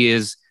 but he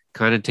is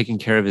kind of taking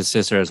care of his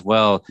sister as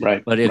well.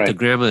 Right. But if the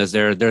grandma is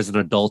there's an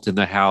adult in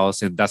the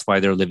house, and that's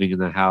why they're living in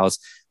the house.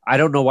 I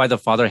don't know why the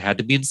father had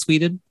to be in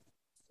Sweden.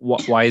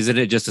 Why isn't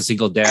it just a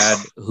single dad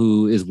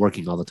who is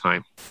working all the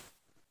time?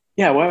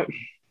 Yeah, well,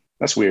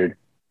 that's weird.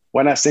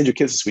 Why not send your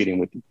kids to Sweden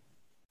with you?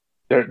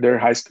 They're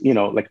high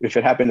school, like if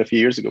it happened a few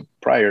years ago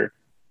prior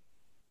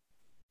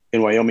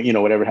in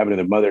Wyoming, whatever happened to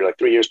their mother, like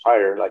 3 years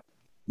prior, like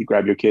you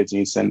grab your kids and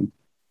you send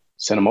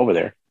them over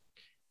there.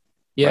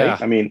 Yeah.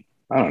 Right? I mean,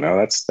 I don't know.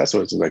 That's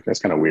what it's like. That's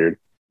kind of weird.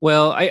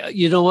 Well,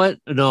 you know what?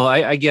 No,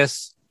 I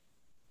guess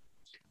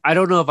I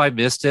don't know if I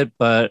missed it,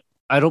 but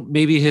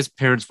maybe his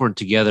parents weren't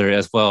together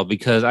as well,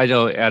 because I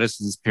know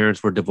Addison's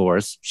parents were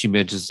divorced. She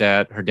mentions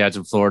that her dad's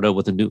in Florida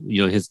with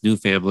his new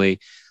family,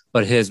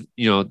 but his,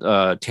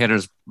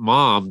 Tanner's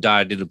mom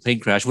died in a plane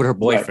crash with her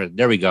boyfriend. Right.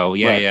 There we go.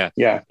 Yeah.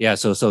 Right. Yeah.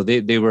 So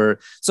they were,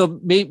 so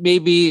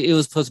maybe it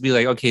was supposed to be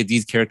like, okay,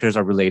 these characters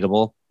are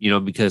relatable,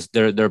 because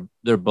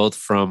they're both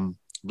from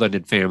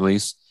blended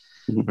families.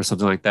 Mm-hmm. Or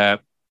something like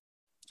that.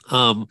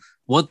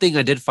 One thing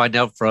I did find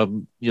out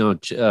from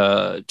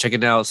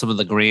checking out some of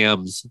the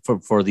grams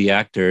for the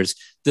actors,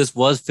 this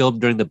was filmed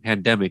during the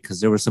pandemic,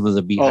 because there were some of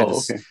the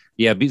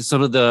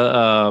some of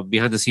the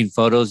behind the scene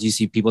photos. You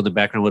see people in the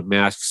background with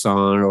masks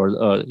on, or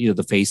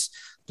the face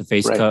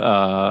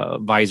right.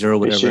 Visor or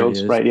whatever shields,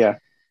 it is. Right.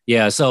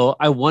 Yeah. So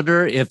I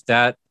wonder if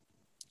that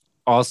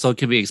also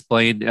can be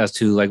explained as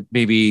to, like,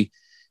 maybe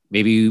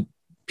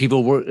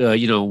people were,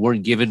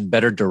 weren't given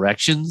better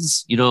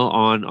directions,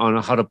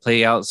 on how to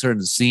play out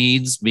certain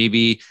scenes.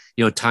 Maybe,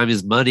 time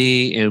is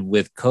money, and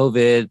with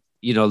COVID,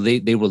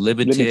 they were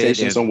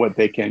limitations on what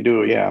they can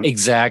do. Yeah,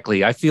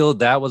 exactly. I feel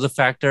that was a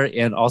factor,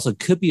 and also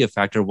could be a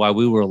factor why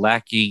we were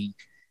lacking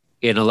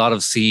in a lot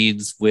of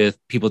scenes with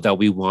people that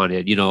we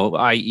wanted,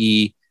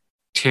 i.e.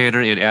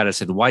 Tanner and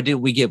Addison. Why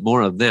didn't we get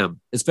more of them,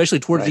 especially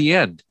towards the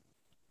end?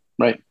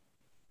 Right.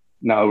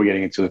 Now we're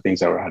getting into the things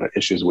that we had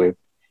issues with.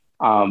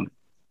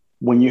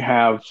 When you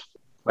have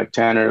like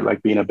Tanner,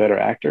 like being a better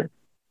actor,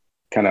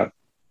 kind of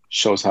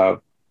shows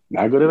how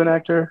not good of an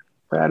actor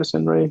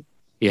Addison Rae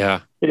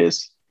it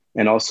is.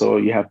 And also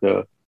you have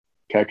the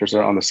characters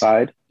that are on the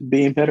side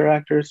being better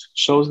actors,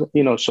 show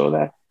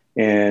that.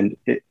 And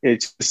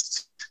it's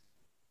just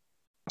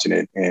watching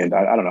it. And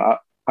I don't know.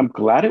 I'm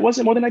glad it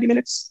wasn't more than 90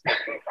 minutes.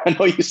 I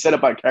know you said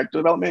about character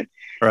development.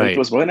 Right. If it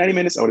was more than 90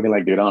 minents, I would have been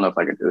like, dude, I don't know if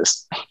I can do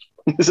this.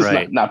 This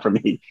is not for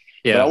me.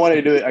 Yeah. But I wanted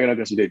to do it. I know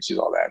because she did choose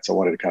all that. So I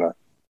wanted to kind of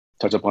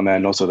touch up on that,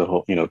 and also the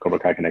whole Cobra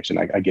Kai connection.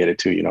 I get it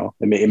too.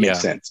 It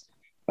makes sense.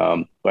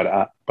 But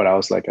I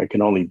was like, I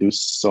can only do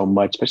so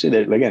much, especially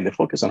that, again, they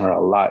focus on her a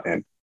lot,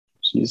 and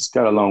she's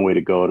got a long way to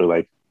go to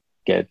like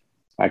get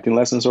acting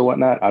lessons or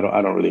whatnot. I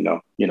don't really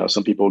know.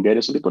 Some people get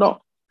it, some people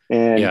don't.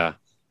 And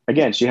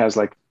again, she has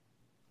like,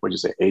 what'd you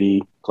say,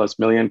 80 plus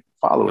million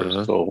followers.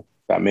 Uh-huh. So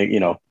that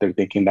they're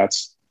thinking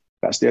that's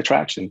the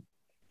attraction.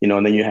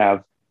 And then you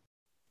have,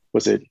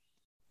 which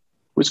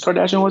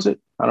Kardashian was it?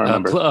 I don't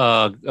remember.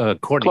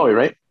 Kourtney. Chloe,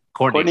 right?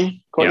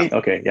 Kourtney. Yeah.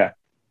 Okay, yeah.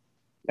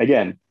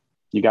 Again,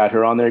 You got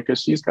her on there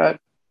because she's got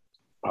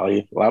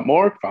probably a lot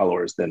more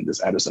followers than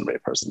this Addison Rae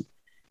person.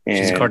 And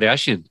She's a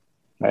Kardashian.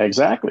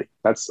 Exactly.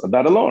 That's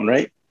that alone,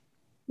 right?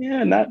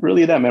 Yeah, not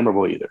really that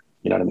memorable either.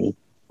 You know what I mean?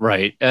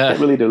 Right. Can't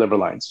really deliver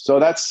lines. So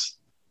that's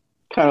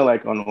kind of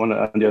like on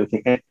the other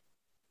thing. And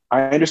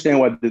I understand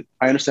why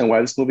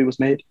this movie was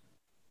made,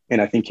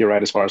 and I think you're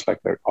right as far as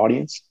like their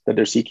audience that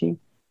they're seeking.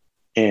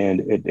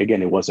 And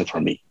it wasn't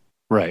for me.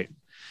 Right.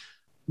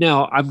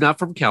 Now, I'm not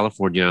from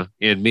California,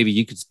 and maybe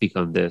you could speak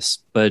on this,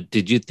 but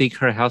did you think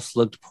her house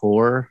looked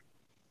poor?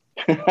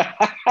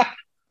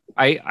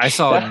 I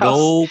saw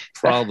no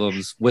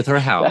problems with her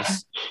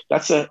house.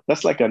 That's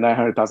like a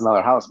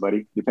 $900,000 house,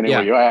 buddy, depending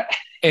where you're at.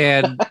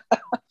 And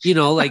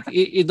like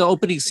in the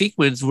opening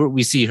sequence where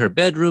we see her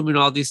bedroom and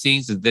all these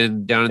things, and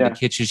then down in the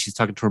kitchen she's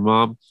talking to her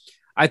mom.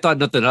 I thought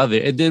nothing of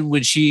it. And then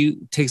when she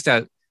takes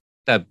that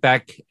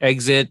back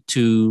exit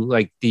to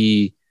like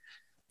the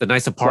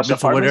nice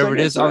apartments or whatever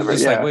it is, I was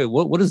just like, wait,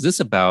 what is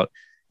this about?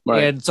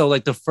 Right. And so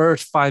like the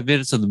first 5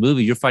 minutes of the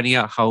movie, you're finding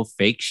out how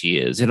fake she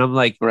is. And I'm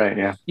like, right,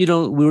 yeah.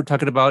 We were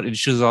talking about and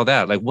shows all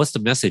that. Like, what's the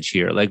message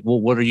here? Like, well,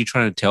 what are you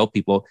trying to tell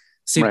people?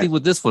 Same thing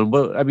with this one.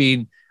 Well, I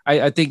mean,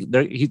 I think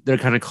they're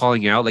kind of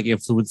calling out like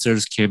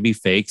influencers can be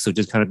fake. So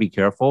just kind of be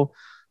careful.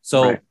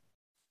 So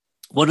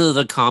one of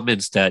the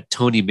comments that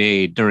Tony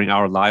made during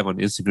our live on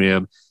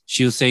Instagram,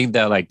 she was saying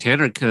that like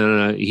Tanner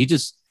he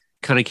just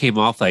kind of came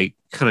off like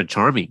kind of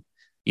charming.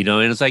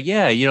 And it's like,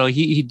 yeah,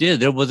 he did.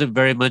 There wasn't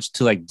very much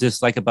to like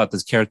dislike about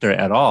this character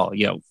at all.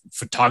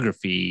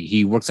 Photography.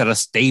 He works at a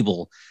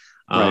stable.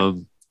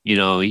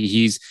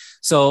 He's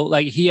so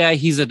like,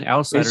 he's an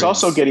outsider. He's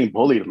also getting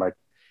bullied. Like,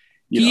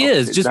 he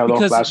is just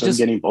because just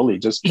getting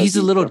bullied. Just he's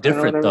a little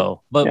different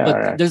though.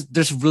 But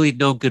there's really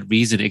no good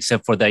reason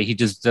except for that he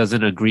just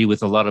doesn't agree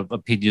with a lot of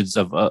opinions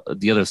of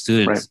the other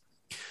students.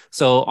 Right.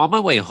 So on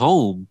my way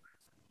home,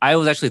 I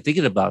was actually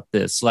thinking about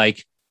this.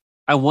 Like,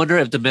 I wonder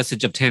if the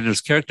message of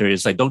Tanner's character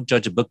is like, don't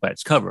judge a book by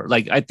its cover.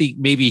 Like, I think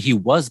maybe he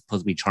was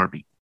supposed to be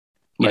charming,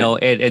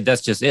 and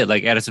that's just it.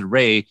 Like, Addison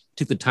Rae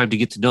took the time to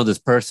get to know this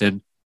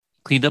person,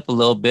 cleaned up a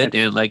little bit,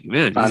 and like,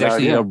 man, he's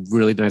actually a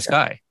really nice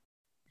guy.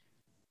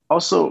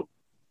 Also,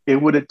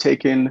 it would have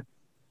taken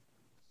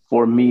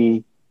for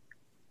me,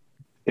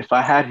 if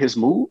I had his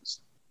moves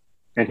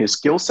and his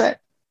skill set,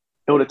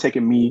 it would have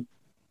taken me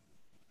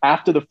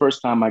after the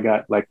first time I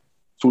got like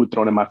food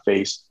thrown in my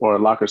face or a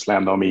locker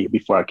slammed on me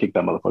before I kicked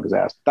that motherfucker's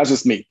ass. That's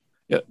just me.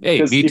 Yeah.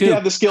 Hey, me if too. You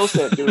have the skill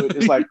set, dude,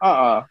 it's like,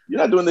 you're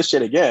not doing this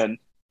shit again.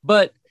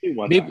 But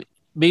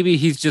maybe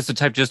he's just the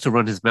type just to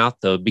run his mouth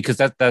though, because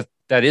that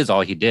is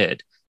all he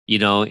did,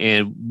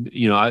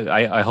 and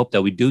I hope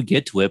that we do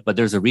get to it, but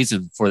there's a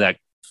reason for that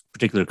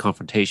particular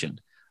confrontation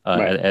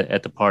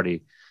at the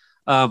party.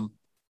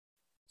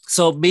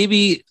 So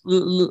maybe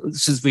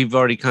since we've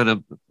already kind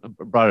of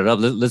brought it up,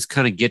 let's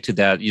kind of get to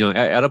that,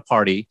 at a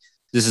party.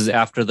 This is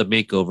after the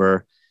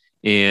makeover,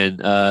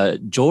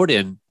 and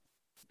Jordan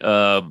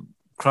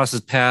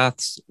crosses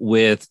paths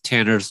with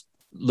Tanner's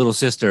little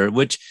sister,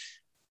 which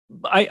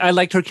I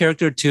liked her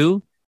character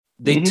too.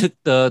 They took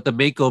the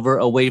makeover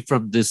away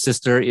from the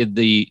sister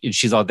and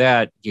She's All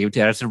That, gave it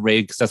to Addison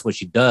Rae because that's what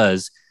she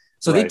does.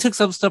 So they took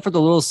some stuff for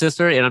the little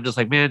sister, and I'm just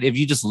like, man, if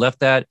you just left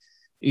that,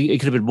 it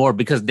could have been more,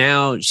 because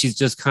now she's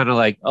just kind of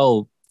like,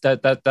 oh,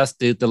 that's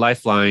the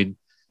lifeline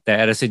that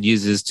Addison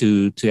uses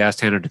to ask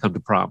Tanner to come to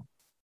prom.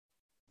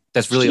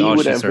 That's really all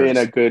she serves. She would have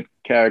been a good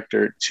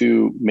character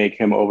to make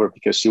him over,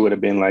 because she would have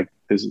been like,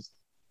 this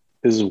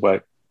is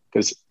what,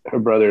 because her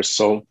brother is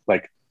so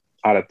like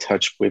out of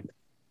touch with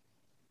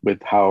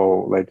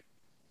how like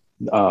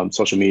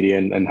social media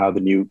and how the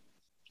new,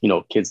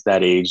 kids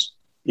that age,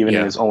 even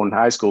in his own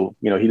high school,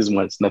 he doesn't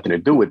want nothing to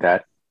do with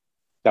that.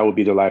 That would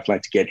be the lifeline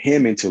to get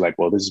him into like,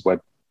 well, this is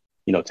what,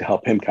 to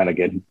help him kind of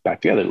get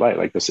back together, right?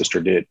 Like the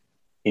sister did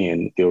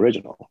in the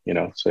original,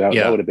 so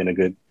that would have been a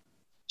good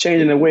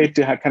change in a way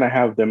to kind of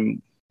have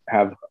them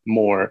have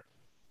more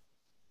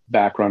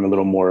background, a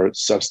little more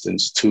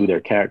substance to their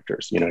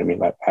characters. You know what I mean?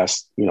 Like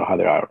as how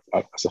they are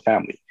as a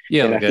family.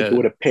 Yeah, and I think it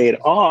would have paid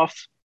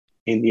off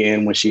in the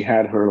end when she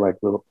had her like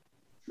little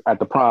at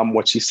the prom.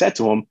 What she said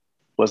to him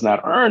was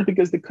not earned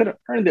because they could have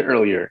earned it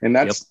earlier, and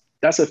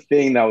that's a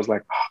thing that was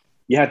like,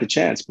 you had the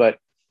chance, but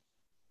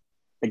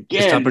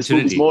again, this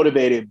movie's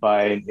motivated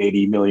by an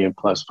 80 million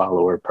plus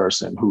follower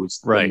person who's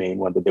the main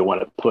one that they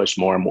want to push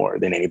more and more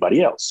than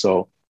anybody else.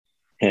 So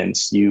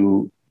hence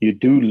you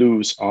do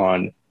lose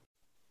on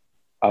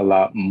a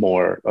lot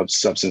more of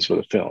substance for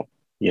the film,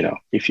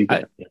 if you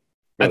get,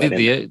 I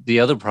think the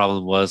other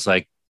problem was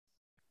like,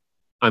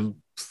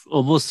 I'm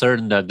almost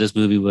certain that this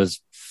movie was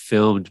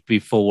filmed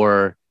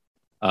before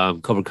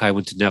Cobra Kai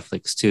went to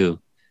Netflix too,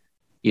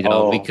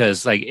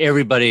 because like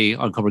everybody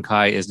on Cobra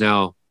Kai is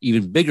now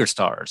even bigger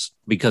stars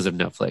because of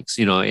Netflix,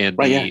 and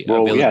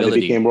availability. They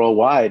became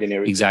worldwide and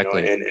everything.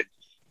 Exactly.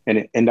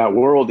 And that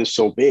world is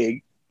so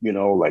big,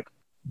 like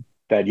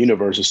that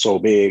universe is so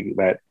big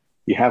that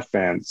you have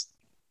fans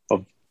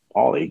of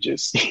all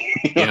ages.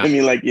 You know what I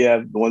mean? Like,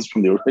 the ones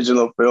from the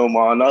original film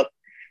on up,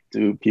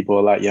 to people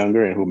a lot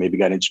younger and who maybe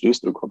got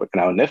introduced through Cobra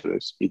Kai on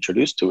Netflix,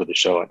 introduced to the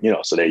show, and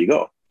so there you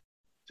go.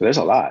 So there's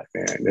a lot,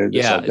 man. There's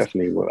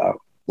definitely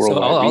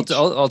worldwide.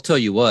 So I'll tell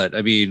you what.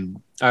 I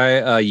mean,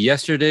 I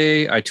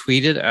yesterday I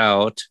tweeted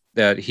out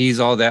that he's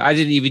all that. I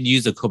didn't even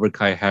use the Cobra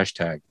Kai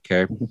hashtag.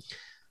 Okay,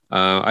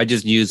 I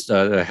just used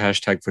the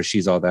hashtag for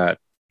she's all that,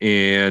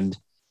 and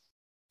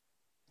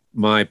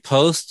my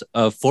post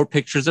of 4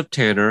 pictures of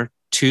Tanner,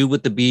 2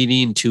 with the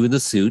beanie and 2 in the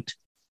suit.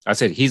 I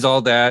said he's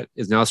all that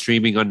is now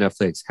streaming on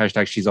Netflix.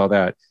 Hashtag she's all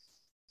that.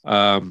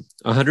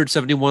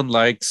 171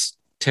 likes,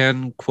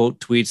 10 quote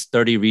tweets,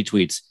 30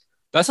 retweets.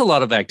 That's a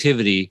lot of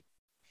activity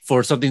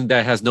for something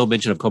that has no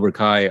mention of Cobra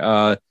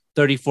Kai.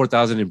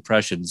 34,000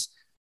 impressions.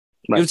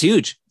 Right. It was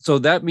huge. So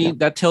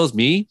that tells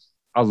me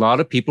a lot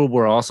of people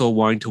were also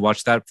wanting to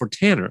watch that for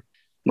Tanner.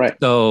 Right.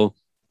 So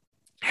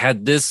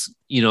had this,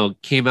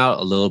 came out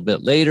a little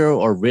bit later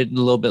or written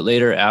a little bit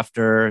later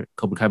after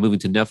Cobra Kai moving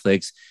to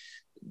Netflix,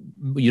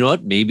 you know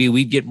what? Maybe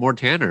we'd get more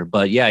Tanner.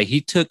 But yeah,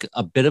 he took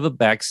a bit of a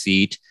back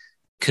seat.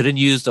 Could have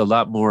used a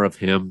lot more of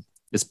him,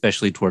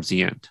 especially towards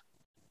the end.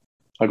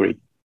 Agreed.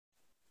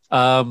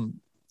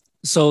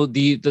 So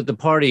the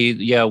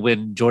party,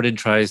 when Jordan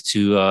tries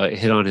to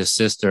hit on his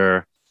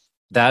sister,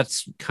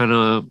 that's kind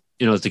of,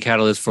 it's the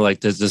catalyst for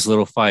like this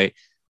little fight.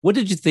 What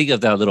did you think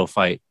of that little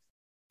fight?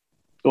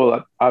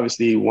 Well,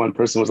 obviously one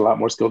person was a lot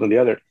more skilled than the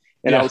other.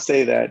 And I would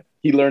say that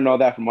he learned all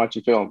that from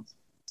watching films.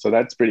 So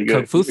that's pretty good.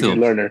 Kung Fu film.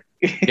 Learner.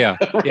 Yeah.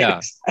 Right, yeah.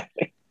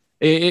 exactly.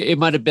 It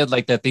might have been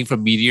like that thing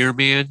from Meteor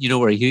Man,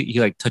 where he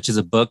like touches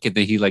a book and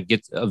then he like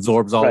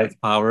absorbs all his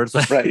powers.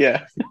 Right.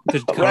 Yeah.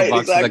 Right.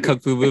 Exactly. Like Kung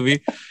Fu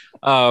movie.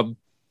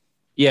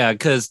 Yeah.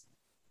 Cause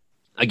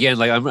again,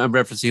 like I'm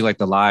referencing like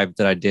the live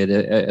that I did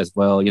as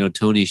well.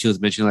 Tony, she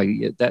was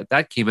mentioning like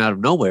that came out of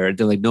nowhere. And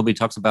like nobody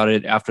talks about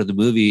it after the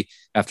movie,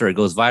 after it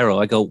goes viral.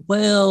 I go,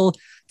 well,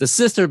 the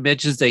sister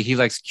mentions that he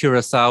likes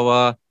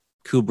Kurosawa,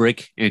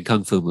 Kubrick, and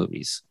Kung Fu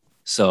movies.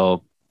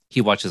 So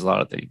he watches a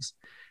lot of things.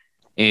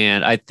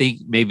 And I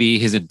think maybe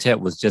his intent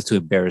was just to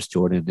embarrass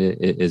Jordan,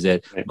 is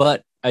it? Right.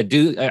 But I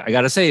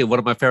got to say, one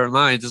of my favorite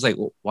lines is like,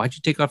 well, why'd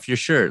you take off your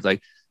shirt?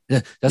 Like,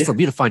 that's for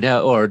me to find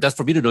out, or that's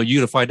for me to know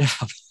you to find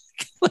out.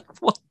 Like,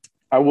 what?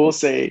 I will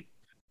say,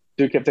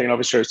 dude kept taking off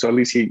his shirt, so at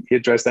least he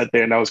addressed that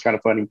there, and that was kind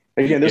of funny.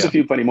 Again, there's a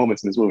few funny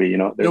moments in this movie,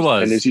 There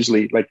was. And it's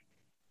usually like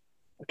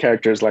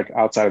characters like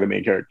outside of the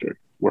main character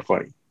were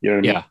funny. You know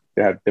what I mean?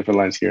 They had different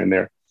lines here and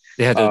there.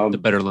 They had the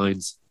better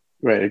lines.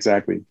 Right,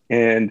 exactly.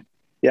 And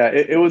yeah,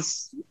 it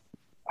was.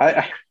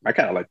 I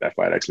kind of like that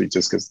fight actually,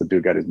 just because the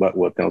dude got his butt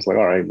whooped, and I was like,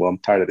 all right, well, I'm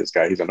tired of this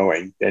guy. He's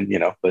annoying, and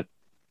but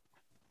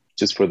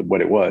just for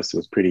what it was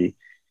pretty.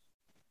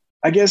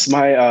 I guess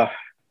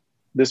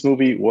this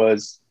movie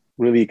was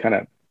really kind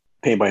of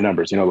paint by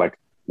numbers. Like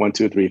 1,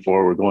 2, 3,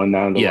 4. We're going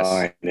down the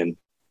line, and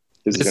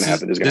this is going to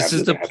happen. This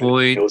is the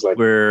point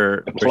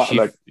where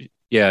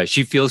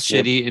she feels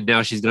shitty, and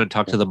now she's going to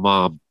talk to the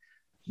mom.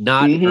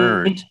 Not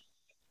earned.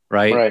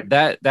 Right.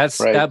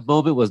 That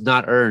moment was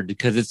not earned,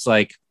 because it's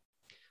like,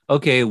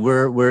 okay,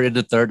 we're in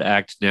the third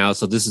act now,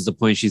 so this is the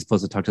point she's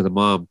supposed to talk to the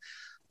mom.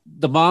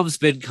 The mom's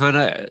been kind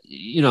of,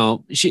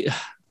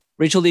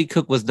 Rachel Lee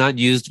Cook was not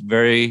used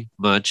very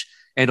much,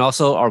 and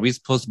also, are we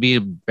supposed to be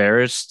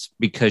embarrassed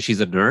because she's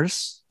a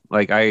nurse?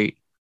 Like, I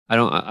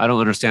don't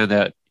understand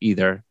that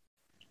either.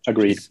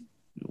 Agreed. She's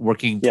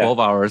working 12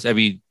 hours. I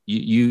mean,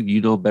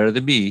 you know better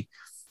than me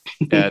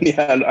that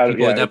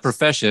people in that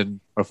profession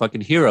are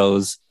fucking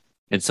heroes.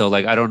 And so,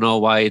 like, I don't know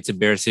why it's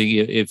embarrassing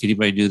if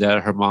anybody knew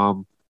that her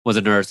mom was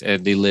a nurse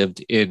and they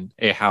lived in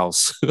a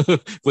house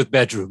with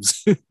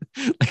bedrooms.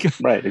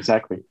 Right,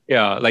 exactly.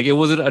 Yeah, like it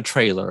wasn't a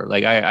trailer.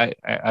 Like, I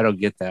don't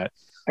get that.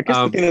 I guess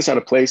the thing that's out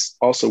of place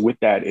also with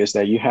that is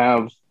that you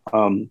have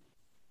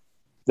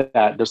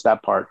that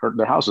part.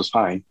 Their house is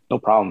fine, no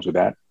problems with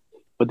that.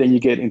 But then you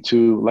get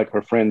into like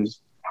her friends'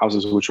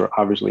 houses, which are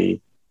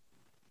obviously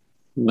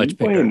much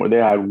way bigger. more. They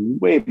had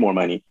way more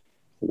money.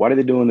 What are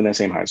they doing in that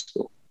same high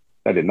school?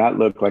 That did not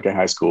look like a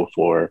high school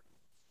for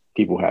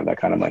people who have that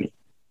kind of money.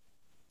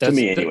 To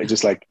me, anyway.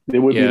 Just like they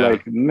would be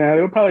like,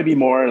 there would probably be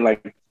more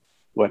like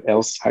what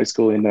else high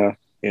school in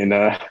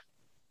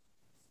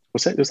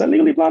was that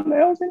Legally Blonde in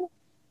Els?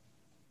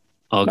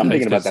 Oh, I'm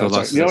thinking about that.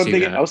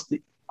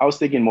 I was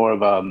thinking more of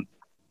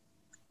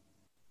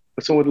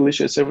what's one with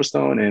Alicia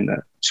Silverstone and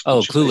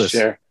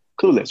Clueless.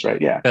 Clueless,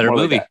 right? Yeah, better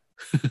movie.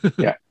 Like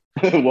yeah,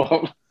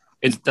 well,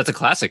 that's a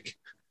classic.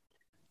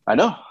 I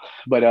know,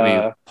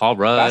 but Paul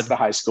Rudd. That's the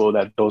high school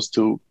that those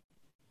two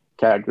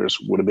characters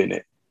would have been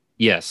in.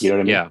 Yes, you know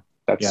what I mean. Yeah,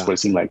 that's what it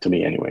seemed like to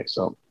me, anyway.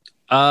 So,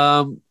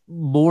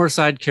 more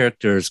side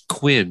characters.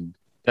 Quinn.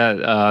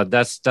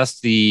 That's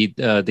the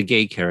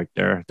gay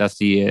character. That's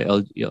the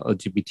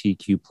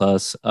LGBTQ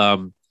plus.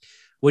 What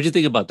do you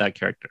think about that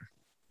character?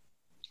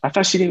 I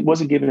thought she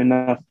wasn't given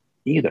enough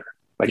either.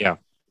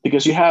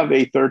 Because you have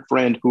a third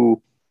friend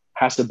who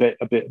has a bit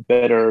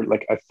better,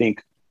 like I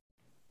think,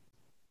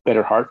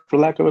 better heart, for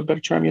lack of a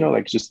better term.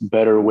 Like just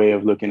better way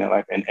of looking at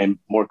life and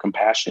more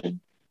compassion.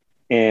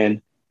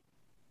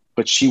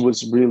 But she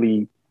was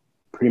really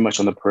pretty much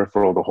on the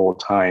peripheral the whole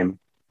time.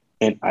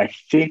 And I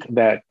think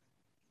that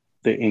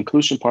the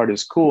inclusion part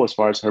is cool as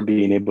far as her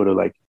being able to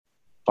like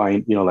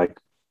find, like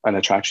an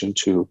attraction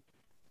to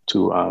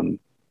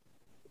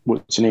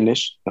what's her name?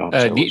 Nish? No,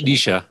 sorry,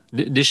 Nisha.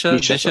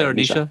 Nisha or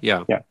Nisha?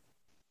 Yeah. Yeah.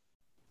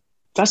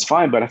 That's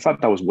fine, but I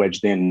thought that was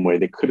wedged in where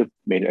they could have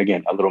made it,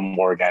 again, a little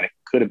more organic,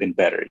 could have been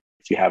better.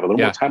 If you have a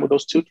little more time with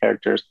those two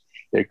characters,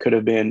 there could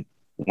have been,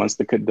 once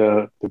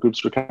the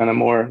groups were kind of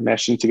more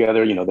meshing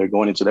together, they're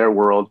going into their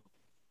world,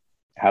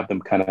 have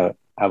them kind of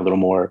have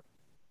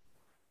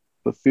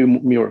a few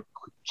more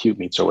cute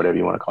meets or whatever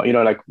you want to call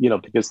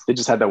it, because they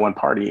just had that one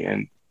party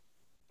and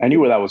I knew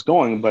where that was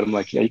going, but I'm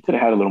like, yeah, you could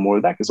have had a little more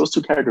of that because those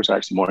two characters are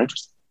actually more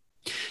interesting.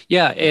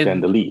 Yeah.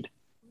 Than the lead.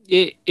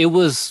 It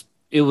was,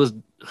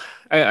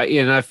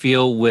 and I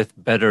feel with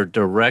better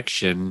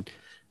direction,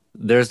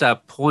 there's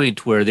that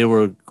point where they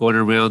were going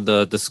around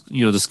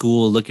the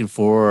school looking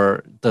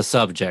for the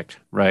subject,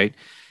 right?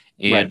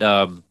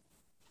 And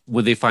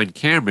when they find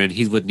Cameron,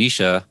 he's with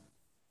Nisha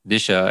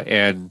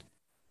and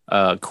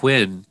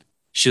Quinn.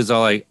 She's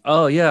all like,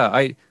 "Oh yeah,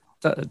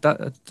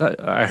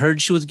 I heard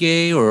she was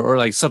gay," or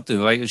like something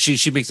like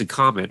she makes a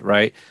comment,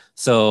 right?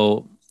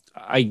 So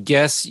I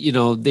guess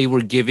they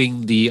were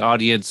giving the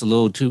audience a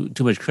little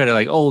too much credit,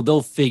 like, oh,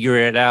 they'll figure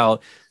it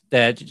out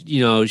that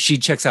she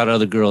checks out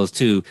other girls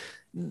too.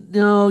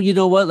 No, you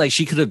know what? Like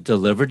she could have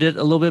delivered it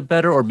a little bit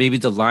better, or maybe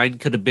the line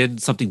could have been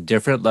something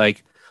different,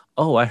 like,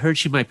 "Oh, I heard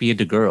she might be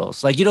into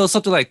girls," like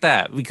something like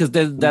that, because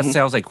then that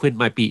sounds like Quinn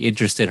might be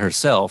interested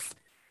herself.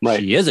 Right.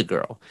 She is a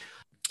girl,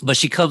 but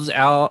she comes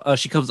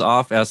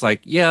off as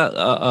like,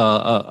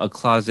 a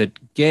closet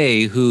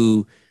gay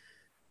who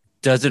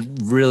doesn't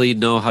really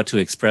know how to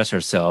express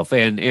herself.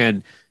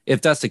 And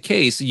if that's the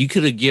case, you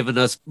could have given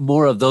us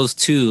more of those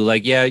two.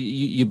 Like,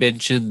 you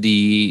mentioned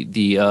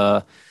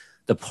the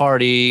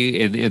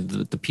party and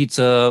the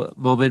pizza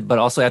moment, but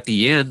also at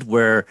the end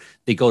where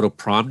they go to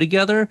prom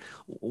together.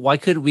 Why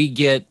couldn't we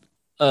get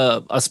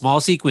a small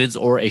sequence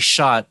or a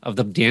shot of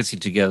them dancing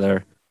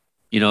together,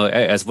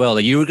 as well?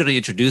 Like, you were going to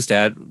introduce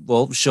that.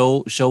 Well,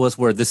 show us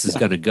where this is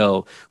going to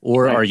go.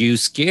 Or are you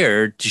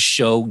scared to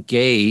show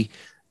gay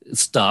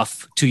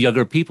stuff to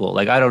younger people?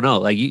 Like, I don't know.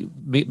 Like, you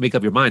make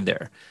up your mind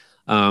there.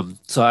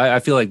 So I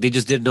feel like they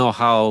just didn't know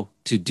how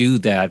to do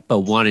that, but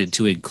wanted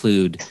to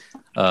include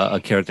a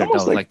character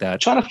like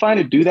that. Trying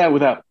to do that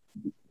without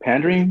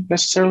pandering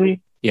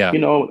necessarily. Yeah.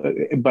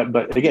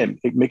 But again,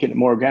 make it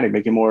more organic,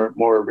 make it more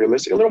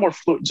realistic, a little more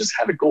fluid. Just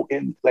have it go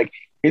in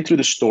through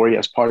the story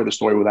as part of the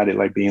story without it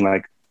like being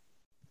like,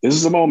 this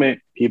is a moment,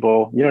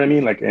 people. You know what I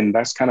mean? Like, and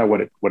that's kind of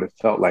what it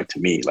felt like to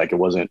me. Like, it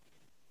wasn't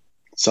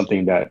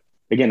something that,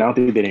 again, I don't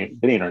think they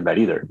didn't earn that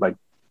either. Like,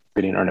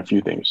 they didn't earn a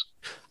few things.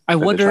 I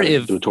wonder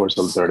if do towards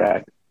the third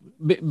act.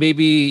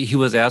 Maybe he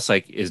was asked,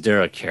 like, is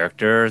there a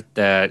character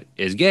that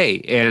is gay?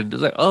 And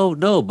like, oh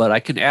no, but I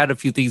can add a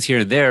few things here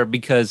and there,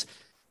 because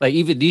like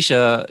even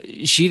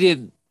Nisha, she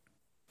didn't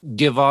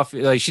give off,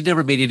 like, she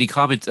never made any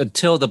comments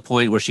until the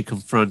point where she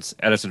confronts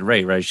Addison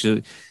Rae, right?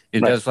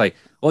 That's like,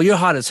 well, you're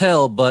hot as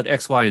hell, but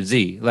X, Y, and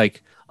Z.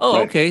 Like,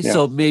 oh, okay, yeah.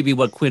 So maybe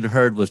what Quinn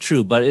heard was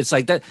true, but it's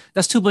like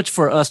that's too much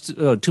for us,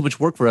 too much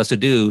work for us to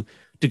do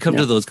to come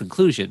to those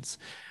conclusions.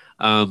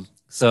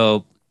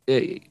 So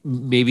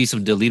maybe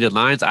some deleted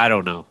lines, I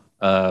don't know.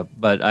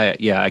 But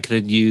I could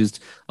have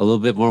used a little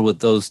bit more with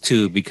those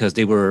two because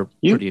they were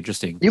pretty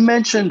interesting. You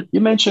mentioned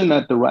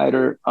that the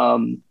writer,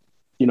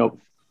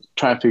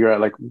 trying to figure out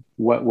like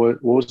what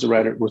was the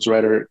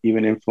writer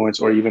even influence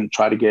or even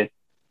try to get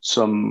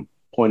some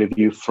point of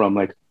view from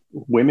like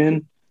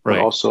women, right? But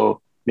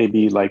also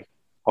maybe like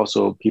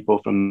also people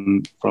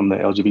from the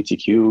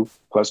LGBTQ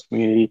plus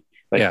community.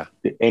 Like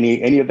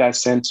any of that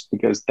sense,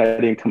 because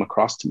that didn't come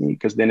across to me,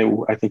 because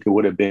then I think it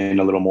would have been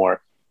a little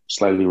more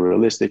slightly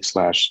realistic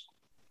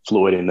 /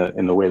 fluid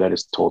in the way that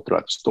it's told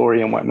throughout the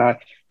story and whatnot,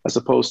 as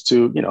opposed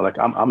to, like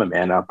I'm a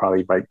man, I'll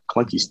probably write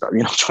clunky stuff,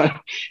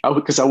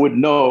 because I wouldn't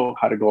know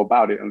how to go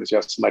about it unless you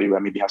have somebody that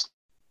maybe has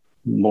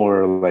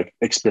more like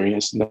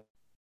experience in the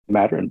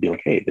matter and be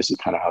like, hey, this is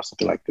kind of how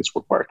something like this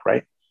would work,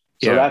 right?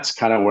 So that's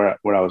kind of where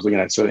I was looking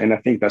at. So, and I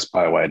think that's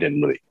probably why I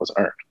didn't really was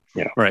earned,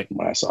 right,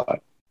 when I saw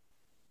it.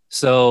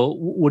 So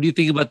what do you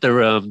think about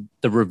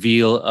the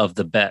reveal of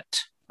the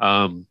bet?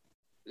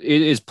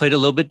 It is played a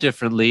little bit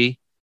differently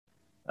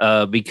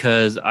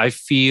because I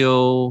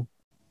feel,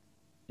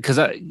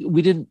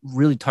 we didn't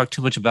really talk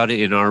too much about it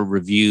in our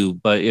review,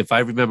 but if I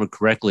remember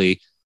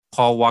correctly,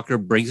 Paul Walker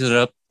brings it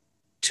up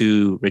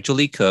to Rachel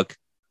Lee Cook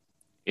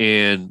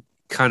and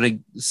kind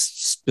of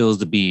spills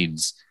the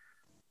beans.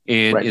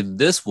 And in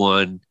this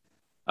one,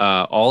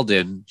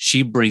 Alden,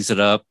 she brings it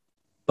up,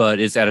 but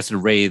it's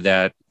Addison Rae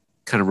that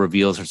kind of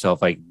reveals herself,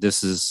 like,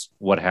 this is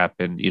what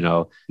happened,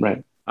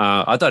 Right.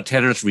 I thought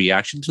Tanner's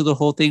reaction to the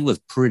whole thing was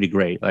pretty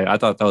great. Like, I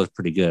thought that was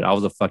pretty good. I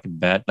was a fucking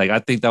bet. Like, I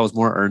think that was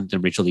more earned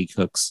than Rachel Lee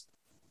Cook's.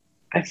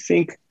 I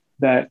think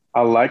that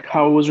I like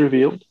how it was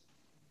revealed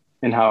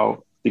and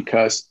how,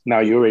 because now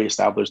you already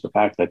established the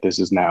fact that this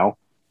is now.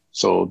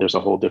 So there's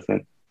a whole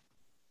different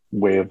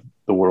way of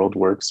the world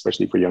works,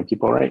 especially for young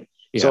people, right?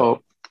 Yeah.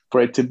 So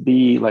for it to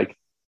be like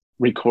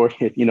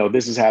recorded,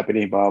 this is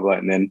happening, blah, blah.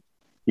 And then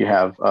you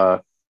have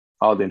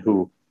Alden,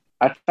 who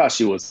I thought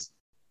she was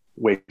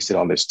wasted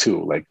on this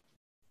too. Like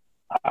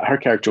her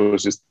character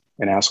was just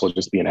an asshole,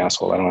 just be an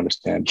asshole. I don't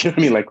understand. You know what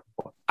I mean? Like,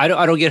 I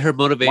don't get her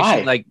motivation.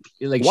 Why? Like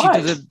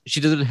Why?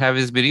 she doesn't have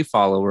as many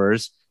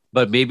followers,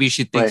 but maybe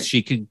she thinks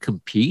she can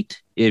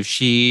compete if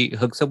she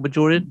hooks up with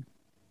Jordan.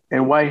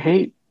 And why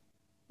hate?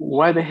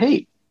 Why the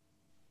hate?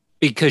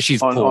 Because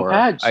she's poor.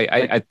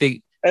 I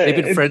think they've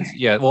been friends.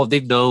 Yeah, well,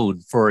 they've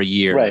known for a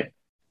year. Right.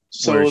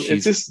 So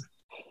it's just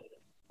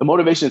the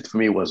motivation for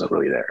me wasn't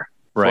really there.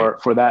 Right.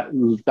 For that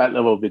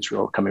level of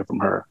vitriol coming from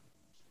her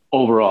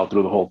overall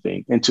through the whole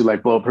thing, and to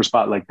like blow up her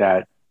spot like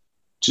that,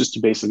 just to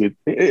basically,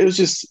 it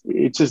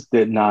just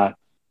did not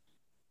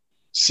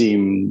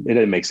seem, it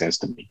didn't make sense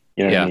to me.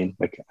 You know what I mean?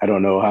 Like, I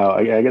don't know how,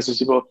 I guess there's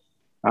people,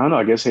 I don't know,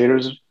 I guess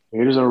haters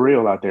are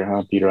real out there,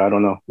 huh, Peter? I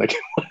don't know. Like,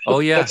 oh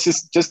yeah. That's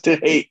just to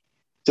hate,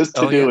 just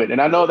to do it.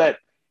 And I know that,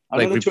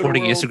 like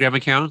reporting Instagram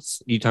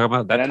accounts, you talk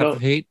about that type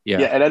of hate? Yeah.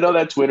 Yeah, and I know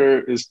that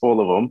Twitter is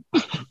full of them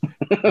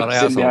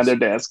sitting behind their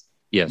desk.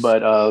 Yes.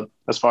 But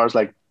as far as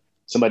like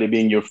somebody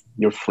being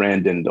your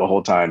friend and the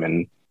whole time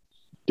and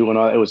doing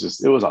all that, it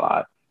was a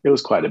lot. It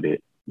was quite a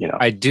bit,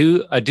 I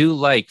do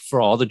like,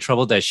 for all the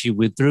trouble that she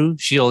went through,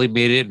 she only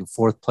made it in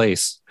 4th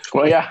place.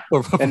 Well, yeah.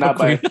 And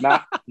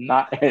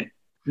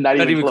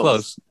not even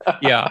close.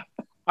 Yeah.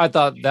 I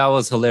thought that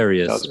was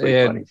hilarious. That was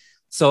pretty funny.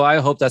 So I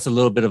hope that's a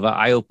little bit of an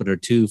eye opener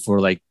too for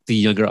like the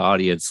younger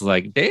audience.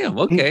 Like, damn,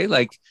 okay,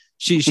 like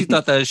she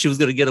thought that she was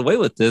gonna get away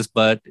with this,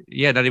 but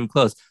yeah, not even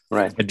close.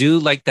 Right. I do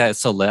like that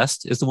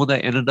Celeste is the one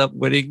that ended up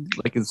winning,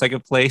 like in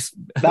 2nd place.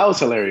 That was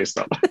hilarious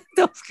though.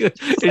 That was good.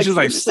 And she's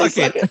like, suck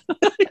it.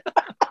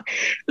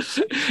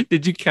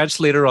 Did you catch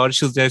later on?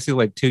 She was dancing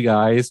with like 2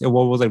 guys, and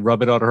one was like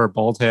rubbing on her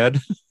bald head.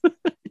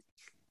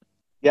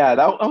 Yeah,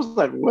 I was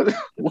like, what?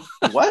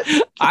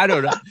 I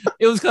don't know.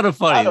 It was kind of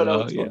funny. I don't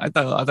know. Yeah, I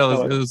thought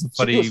it was a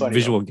funny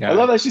visual gag. I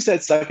love that she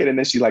said "suck it" and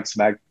then she like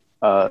smacked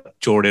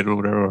Jordan or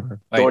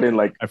whatever. Jordan,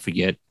 like I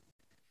forget,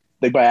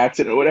 like by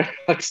accident or whatever.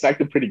 Like smacked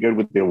him pretty good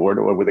with the award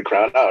or with the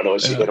crown. I don't know.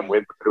 She let him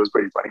win, but it was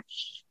pretty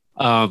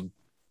funny.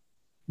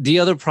 The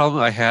other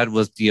problem I had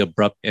was the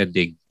abrupt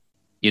ending.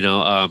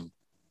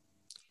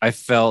 I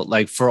felt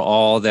like for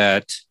all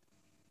that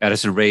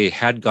Addison Rae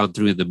had gone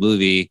through in the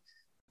movie,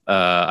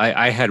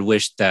 I had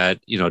wished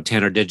that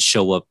Tanner did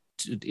show up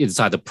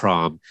inside the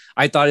prom.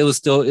 I thought it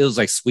was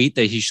like sweet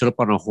that he showed up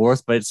on a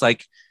horse, but it's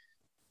like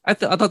I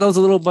thought that was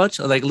a little much,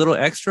 like a little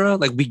extra.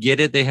 Like we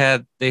get it, they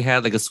had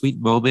like a sweet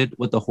moment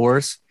with the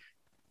horse,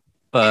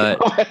 but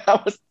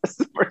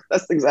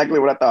that's exactly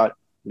what I thought.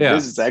 Yeah.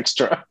 This is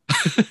extra.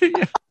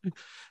 Yeah.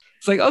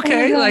 It's like,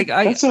 okay, like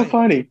that's so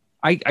funny.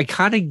 I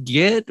kind of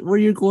get where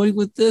you're going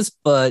with this,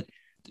 but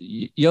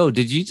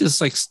did you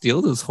just like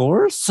steal this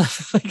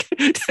horse? Like,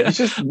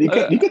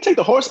 you could take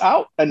the horse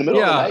out in the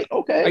middle of the night.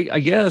 Okay, I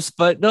guess,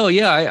 but no,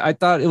 yeah, I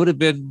thought it would have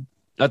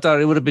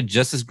been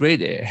just as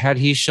great had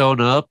he shown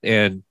up,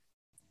 and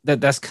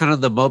that's kind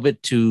of the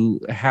moment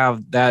to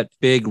have that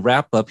big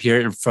wrap up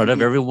here in front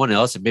of everyone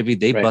else, and maybe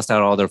they bust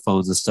out all their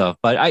phones and stuff.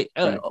 But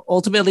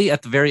ultimately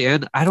at the very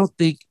end, I don't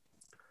think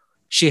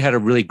she had a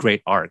really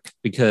great arc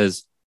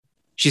because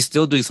she's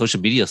still doing social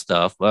media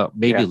stuff. Well,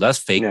 maybe less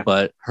fake,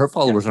 but her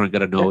followers aren't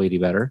going to know any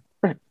better.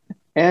 Right.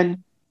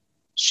 And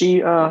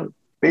she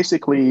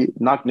basically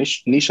knocked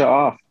Nisha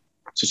off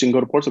so she can go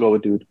to Portugal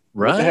with dude.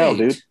 Right. What the hell,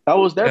 dude? That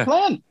was their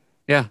plan.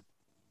 Yeah.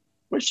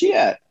 Where's she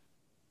at?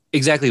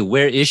 Exactly.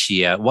 Where is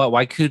she at?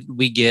 Why couldn't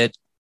we get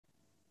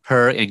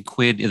her and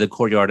Quinn in the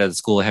courtyard at the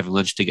school having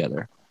lunch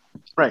together?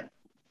 Right.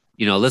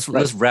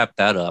 Let's wrap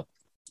that up.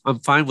 I'm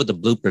fine with the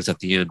bloopers at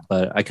the end,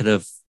 but I could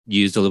have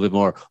used a little bit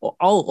more.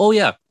 Oh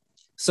yeah.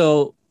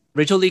 So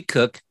Rachel Lee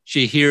Cook,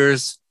 she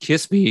hears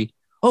 "Kiss Me."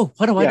 Oh,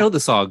 why do I know the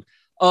song?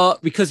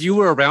 Because you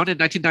were around in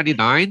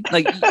 1999.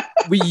 Like,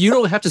 you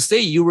don't have to say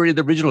you were in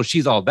the original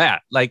 "She's All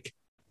That." Like,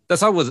 that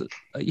song was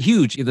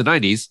huge in the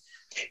 90s.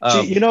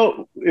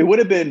 It would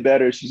have been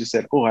better if she just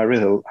said, "Oh,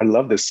 I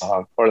love this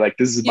song," or like,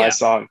 "This is my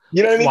song."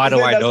 You know what I mean? Why do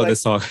I know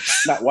this song?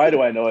 Not why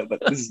do I know it,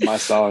 but this is my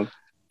song.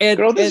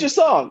 Girl, this is your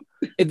song.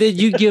 And then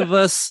you give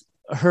us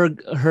her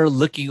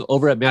looking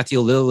over at Matthew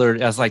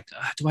Lillard as like,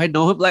 do I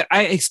know him? Like,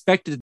 I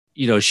expected,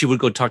 she would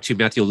go talk to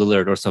Matthew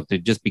Lillard or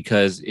something, just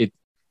because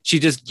she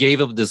just gave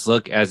him this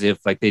look as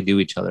if like they knew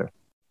each other.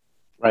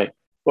 Right.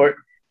 Or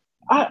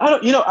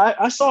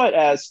I saw it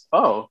as,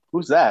 oh,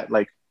 who's that?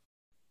 Like,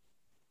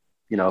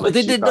 but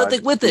they did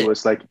nothing with it. It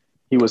was like,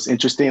 he was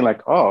interesting,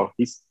 like, oh,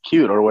 he's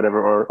cute or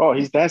whatever, or oh,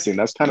 he's dancing,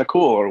 that's kind of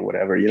cool or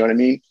whatever. You know what I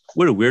mean?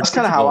 What a weird. That's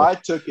kind of how I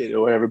took it or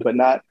whatever, but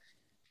not.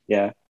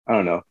 Yeah, I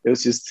don't know. It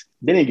was just,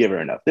 they didn't give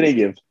her enough. They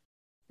didn't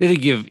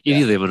give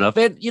any of them enough.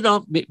 And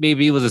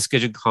maybe it was a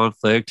schedule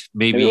conflict.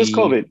 Maybe it was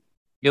COVID.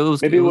 It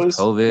was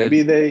COVID.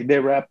 Maybe they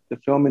wrapped the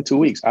film in 2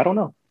 weeks. I don't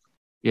know.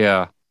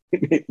 Yeah.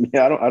 I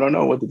don't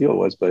know what the deal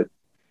was, but it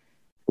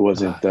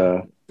wasn't.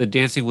 The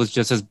dancing was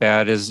just as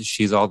bad as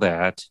 "She's All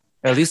That."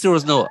 At least there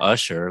was no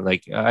Usher.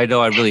 Like, I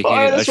know I really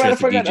hated that's Usher. Right, I as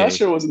forgot DJ.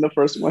 Usher was in the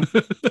first one.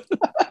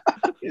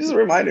 He just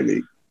reminded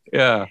me.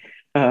 Yeah.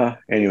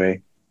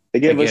 Anyway, They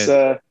gave us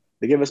Again.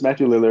 they gave us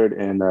Matthew Lillard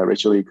and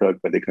Rachel Lee Cook,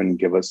 but they couldn't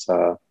give us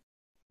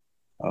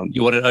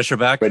You wanted Usher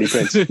back? Freddie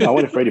Prinze. No, I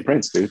wanted Freddie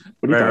Prinze, dude.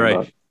 What are you talking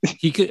about?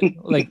 He could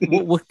like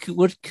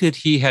what could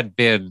he had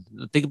been?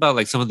 Think about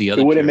like some of the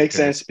other. It wouldn't make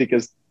characters. sense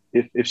because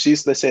if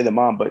she's, let's say, the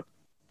mom, but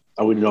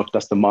I wouldn't know if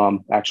that's the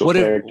mom actual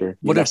character.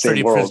 What if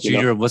Freddie Prinze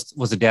Jr.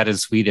 was a dad in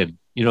Sweden?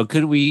 You know,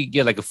 could we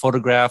get like a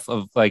photograph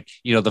of like,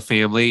 you know, the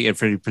family and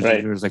Freddie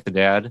Prinze Jr. is like the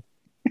dad?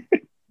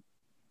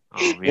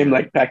 Oh, him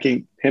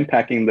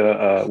packing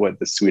the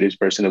Swedish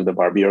version of the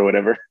Barbie or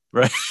whatever.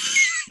 Right.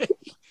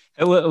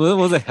 What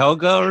was it,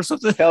 Helga or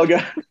something?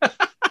 Helga.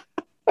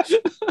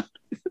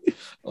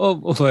 Oh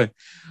boy.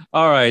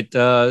 All right.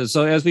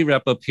 So as we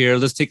wrap up here,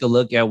 let's take a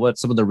look at what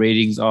some of the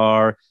ratings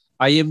are.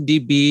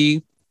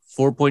 IMDb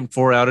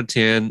 4.4 out of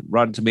 10.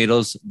 Rotten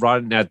Tomatoes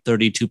rotten at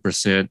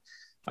 32%.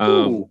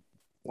 Ooh,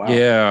 wow.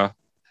 Yeah.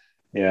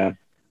 Yeah.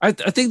 I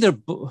think they're.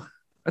 But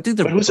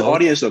who's the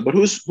audience though? But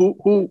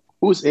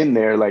who's in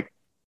there? Like,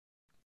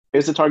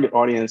 is the target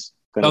audience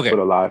going to put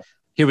a lot?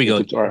 Here we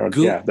go.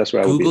 Yeah, that's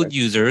where Google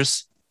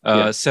users.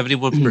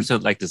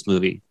 71% like this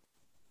movie.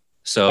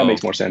 So that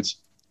makes more sense.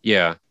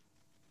 Yeah.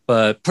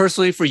 But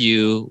personally, for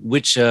you,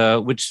 which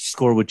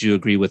score would you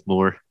agree with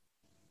more?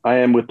 I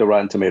am with the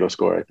Rotten Tomato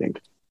score, I think.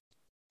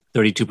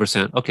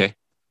 32%. Okay.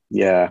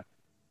 Yeah.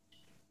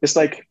 It's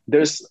like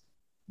there's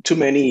too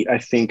many, I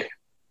think,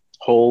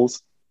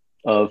 holes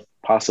of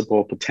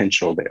possible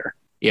potential there.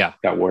 Yeah.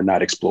 That were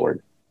not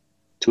explored.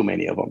 Too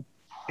many of them.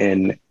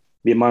 And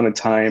the amount of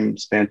time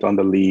spent on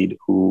the lead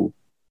who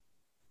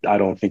I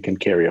don't think can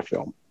carry a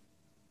film.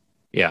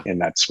 Yeah. And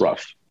that's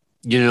rough.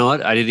 You know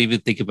what? I didn't even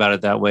think about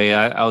it that way.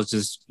 I was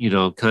just, you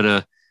know, kind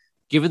of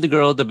giving the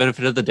girl the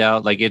benefit of the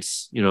doubt. Like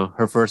it's, you know,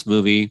 her first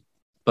movie,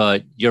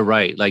 but you're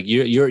right. Like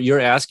you're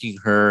asking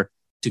her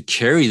to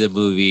carry the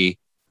movie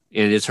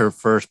and it's her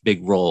first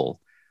big role.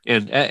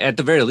 And at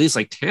the very least,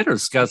 like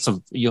Tanner's got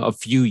some, you know, a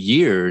few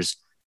years,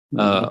 you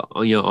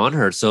know, on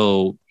her.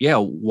 So yeah,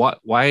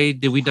 why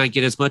did we not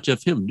get as much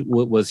of him?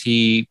 Was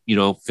he, you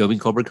know, filming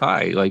Cobra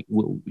Kai? Like,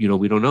 you know,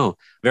 we don't know.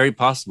 Very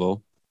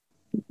possible.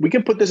 We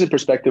can put this in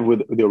perspective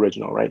with the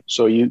original, right?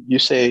 So you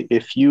say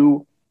if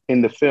you,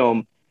 in the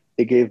film,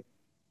 it gave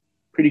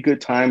pretty good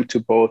time to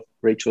both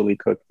Rachel Lee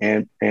Cook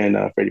and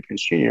Freddie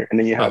Prinze Jr. And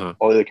then you have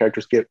all the other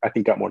characters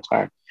got more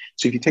time.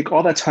 So if you take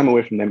all that time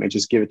away from them and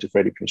just give it to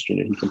Freddie Prinze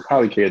Jr., he can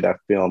probably carry that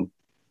film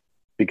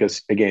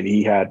because, again,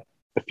 he had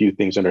a few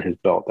things under his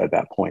belt at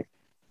that point.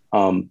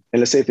 And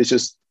let's say if it's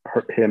just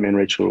him and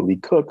Rachel Lee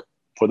Cook,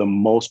 for the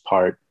most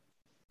part,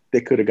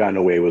 they could have gotten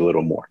away with a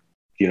little more.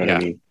 You know what I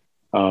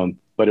mean?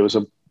 But it was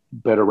a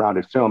better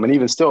rounded film. And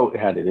even still, it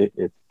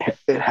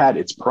had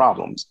its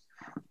problems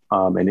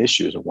and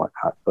issues and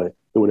whatnot. But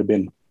it would have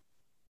been,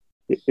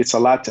 it's a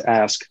lot to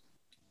ask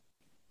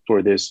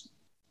for this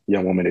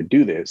young woman to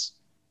do this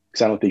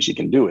because I don't think she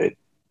can do it.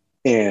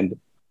 And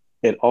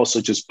it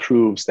also just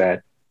proves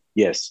that,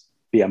 yes,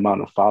 the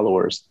amount of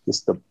followers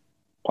is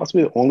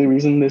possibly the only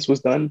reason this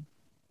was done.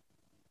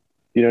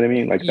 You know what I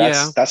mean? Like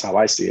that's how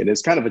I see it.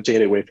 It's kind of a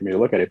jaded way for me to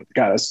look at it. But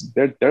God,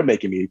 they're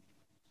making me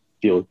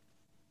feel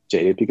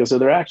jaded because of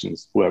their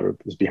actions, whoever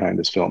is behind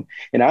this film.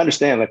 And I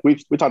understand, like we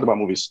talked about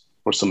movies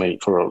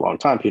for a long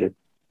time, Peter.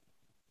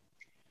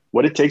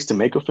 What it takes to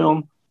make a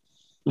film,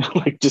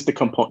 like just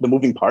the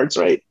moving parts,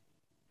 right?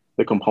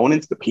 The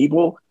components, the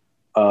people,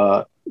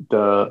 the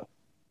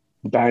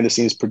behind the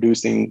scenes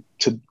producing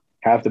to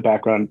have the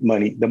background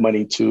money, the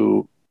money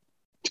to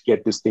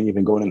get this thing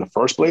even going in the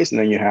first place. And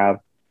then you have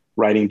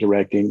writing,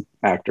 directing,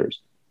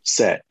 actors,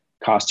 set,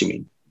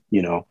 costuming,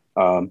 you know,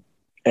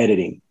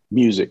 editing,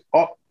 music,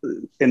 all,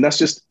 and that's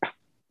just,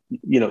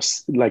 you know,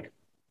 like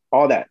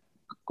all that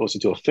goes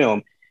into a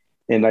film.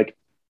 And like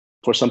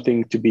for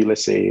something to be,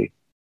 let's say,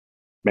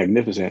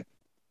 magnificent,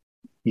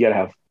 you got to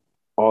have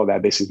all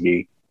that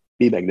basically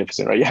be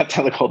magnificent, right? You have to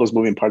have like all those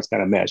moving parts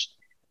kind of mesh.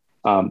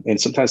 And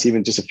sometimes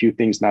even just a few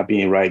things not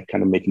being right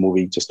kind of make a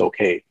movie just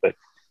okay. But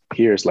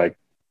here's like,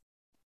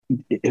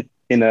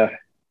 in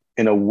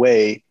a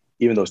way,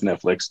 even though it's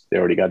Netflix, they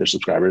already got their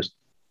subscribers,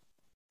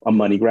 a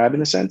money grab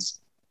in a sense,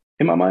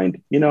 in my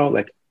mind, you know,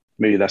 like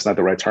maybe that's not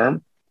the right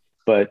term,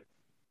 but,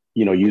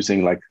 you know,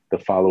 using like the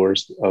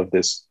followers of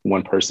this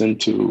one person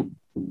to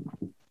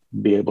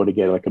be able to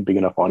get like a big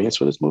enough audience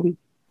for this movie.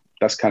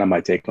 That's kind of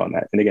my take on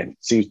that. And again, it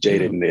seems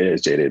jaded and it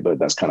is jaded, but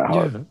that's kind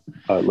of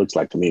how it looks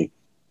like to me.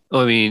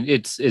 I mean,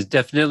 it's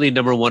definitely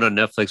number one on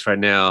Netflix right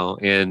now.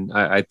 And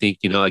I think,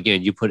 you know,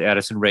 again, you put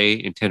Addison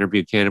Rae and Tanner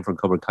Buchanan from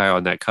Cobra Kai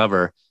on that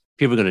cover,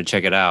 people are going to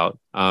check it out.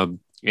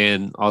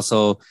 And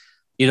also,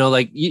 you know,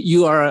 like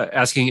you are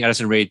asking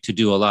Addison Rae to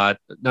do a lot,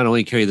 not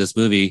only carry this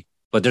movie,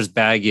 but there's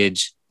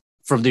baggage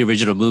from the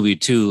original movie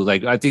too.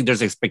 Like, I think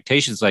there's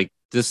expectations like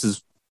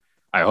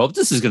I hope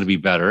this is going to be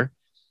better.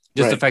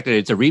 Just the fact that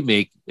it's a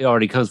remake, it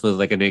already comes with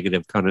like a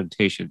negative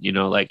connotation, you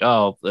know, like,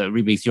 oh,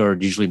 remakes are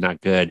usually not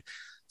good.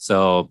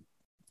 So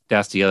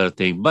that's the other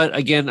thing. But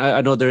again,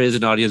 I know there is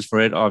an audience for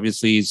it.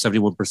 Obviously,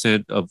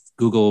 71% of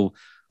Google,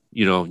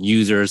 you know,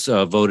 users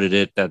voted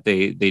it that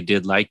they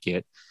did like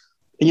it.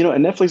 You know,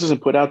 and Netflix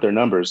doesn't put out their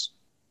numbers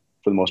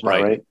for the most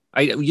part, right?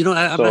 I'm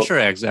So not sure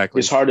exactly.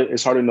 it's hard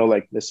to know,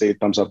 like, let's say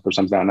thumbs up or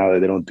thumbs down now that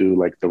they don't do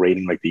like the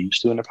rating like they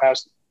used to in the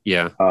past.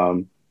 Yeah.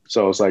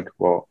 So it's like,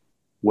 well,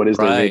 what is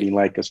the Right. rating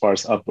like as far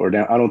as up or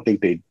down?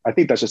 I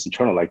think that's just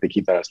internal. Like they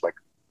keep that as like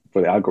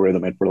for the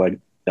algorithm and for like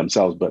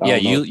themselves. But I Yeah,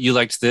 don't know. you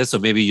liked this, so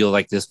maybe you'll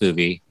like this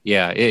movie.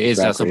 Yeah, it's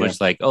not so Exactly,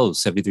 much like, oh,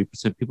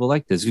 73% people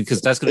like this,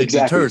 because that's going to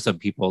Exactly. deter some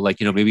people. Like,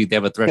 maybe they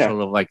have a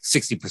threshold of like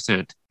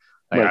 60%.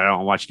 Like, Right. I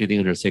don't watch anything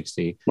under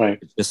 60. Right.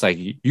 It's just like,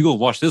 you go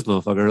watch this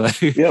motherfucker.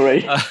 Like, Yeah,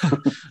 right.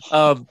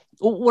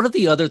 one of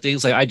the other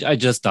things, like, I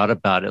just thought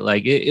about it.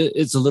 Like,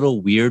 it's a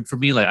little weird for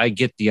me. Like, I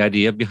get the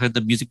idea behind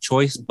the music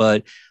choice,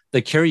 but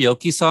the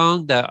karaoke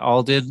song that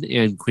Alden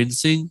and Quinn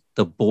sing,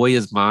 "The Boy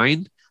Is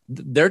Mine,"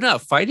 they're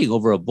not fighting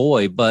over a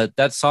boy, but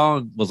that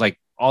song was like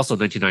also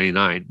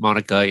 1999,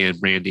 Monica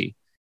and Brandy,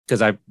 because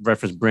I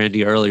referenced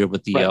Brandy earlier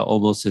with the Right.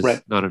 Almost Is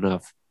Right. Not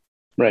Enough.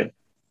 Right.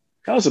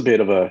 That was a bit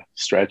of a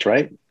stretch,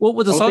 right? Well,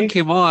 when the I would song think-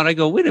 came on, I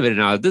go, wait a minute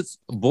now, this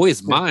Boy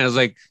Is Yeah. Mine. I was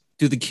like,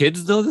 do the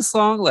kids know this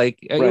song? Like,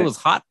 it Right. was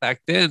hot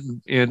back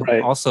then, and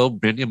Right. also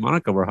Brandy and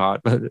Monica were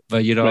hot, but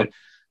Right.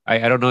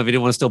 I don't know if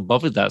anyone's still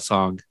bumping that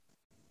song.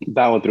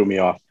 That one threw me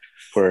off.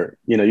 For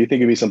you think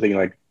it'd be something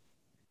like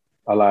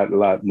a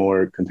lot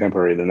more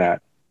contemporary than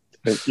that.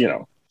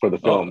 For the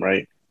film,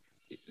 right?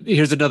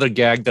 Here's another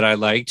gag that I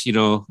liked, and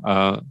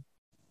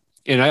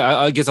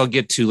I guess I'll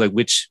get to like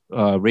which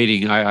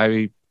rating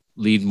I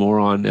lead more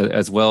on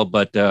as well.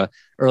 But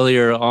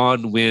earlier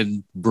on,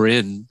 when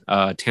Bryn,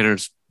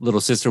 Tanner's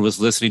little sister, was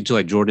listening to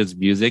like Jordan's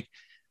music,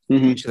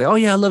 Mhm. she's like, "Oh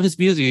yeah, I love his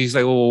music." He's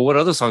like, "Well, what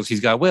other songs he's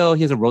got?" Well,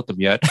 he hasn't wrote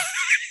them yet.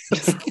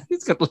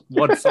 He's got like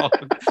one song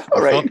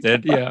or Right.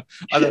 something. Yeah,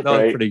 I thought that was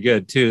Right. pretty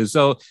good too.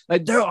 So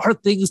like, there are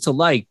things to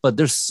like, but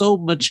there's so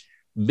much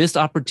missed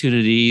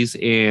opportunities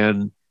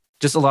and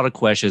just a lot of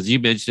questions. You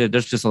mentioned it.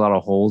 There's just a lot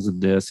of holes in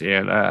this,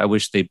 and I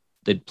wish they'd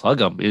plug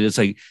them. And it's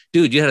like,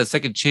 dude, you had a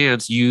second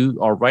chance. You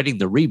are writing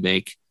the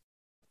remake.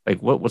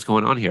 Like, what's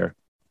going on here?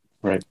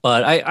 Right.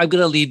 But I'm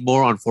going to lean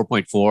more on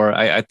 4.4.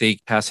 I think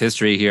past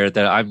history here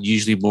that I'm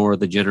usually more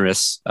the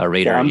generous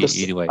rater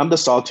anyway. I'm the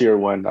saltier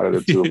one out of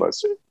the two of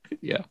us.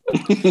 Yeah.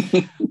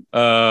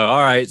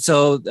 All right.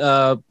 So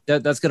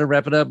that's going to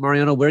wrap it up.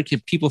 Mariano, where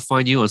can people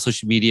find you on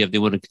social media if they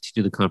want to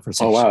continue the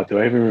conversation? Oh wow! Do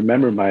I even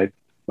remember my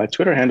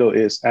Twitter handle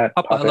is at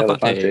Papa Papa Elefante.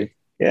 Elefante.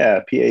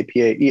 Yeah,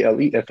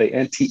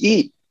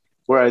 PAPAELEFANTE,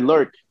 where I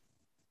lurk.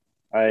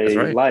 I That's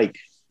right. like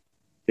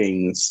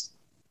things.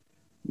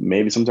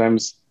 Maybe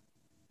sometimes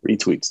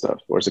retweet stuff,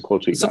 or it's a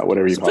quote tweet,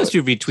 whatever you call Sometimes it.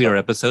 you retweet our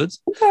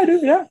episodes. I do.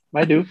 Yeah,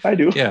 I do.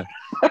 Yeah.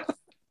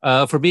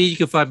 For me, you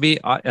can find me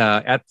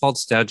at Paul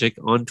Stagic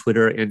on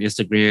Twitter and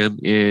Instagram.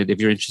 And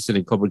if you're interested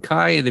in Cobra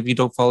Kai, and if you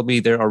don't follow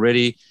me there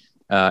already,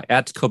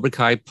 at Cobra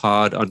Kai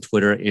Pod on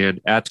Twitter and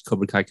at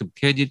Cobra Kai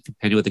Companion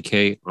with a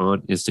K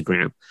on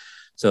Instagram.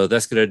 So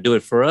that's going to do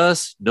it for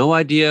us. No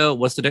idea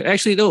what's the next.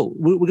 Actually, no,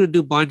 we're going to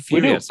do Blind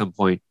Fury do. at some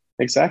point.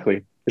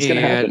 Exactly. It's going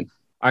to happen.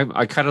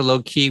 I kind of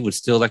low key would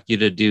still like you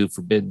to do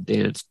Forbidden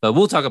Dance, but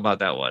we'll talk about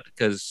that one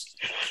because.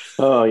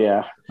 Oh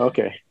yeah.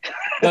 Okay.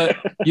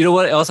 You know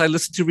what else I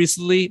listened to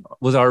recently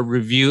was our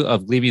review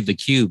of Gleaming the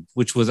Cube,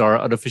 which was our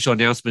unofficial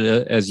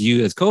announcement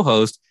as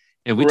co-host,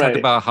 and we talked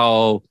about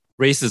how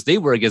racist they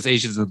were against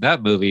Asians in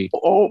that movie.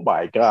 Oh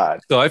my God.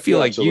 So I feel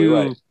like you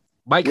right.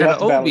 might kind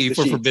of owe me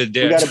for Forbidden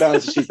Dance. We got to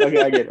balance the sheets.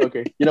 Okay, I get it.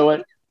 Okay. You know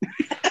what?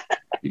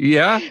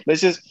 Yeah.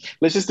 Let's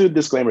just do a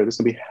disclaimer. There's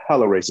gonna be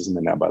hella racism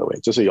in that, by the way,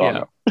 just so you all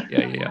know.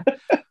 Yeah.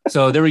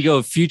 So there we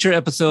go. Future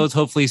episodes,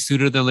 hopefully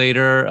sooner than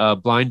later.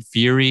 Blind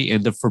Fury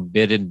and the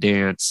Forbidden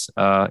Dance,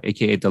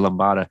 aka the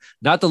Lambada.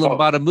 Not the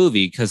Lambada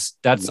movie, because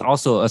that's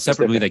also a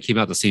separate movie that came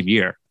out the same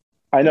year.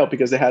 I know,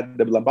 because they had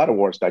the Lambada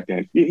Wars back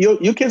then.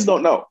 You kids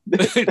don't know.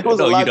 There was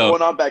a lot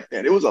going on back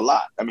then. It was a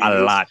lot. I mean,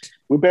 a lot.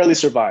 We barely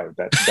survived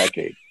that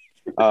decade.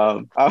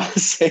 I would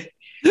say.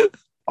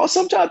 I'll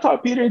sometimes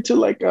talk Peter into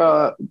like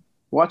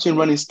watching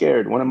Running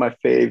Scared, one of my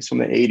faves from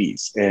the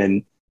 80s.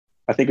 And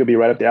I think it'll be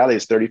right up the alley.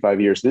 It's 35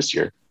 years this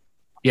year.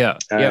 Yeah.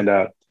 And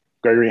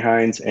Gregory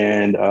Hines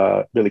and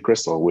Billy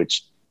Crystal,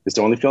 which is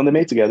the only film they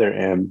made together.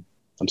 And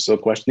I'm still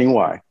questioning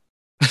why.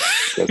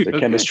 Because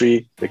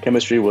the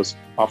chemistry was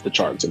off the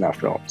charts in that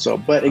film. So,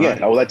 but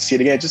again, I would like to see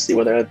it again, just see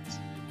whether it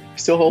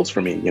still holds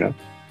for me,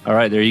 All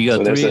right, there you go.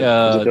 So there's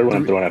a third one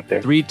I'm throwing up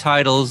there. 3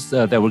 titles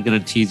that we're going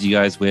to tease you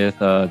guys with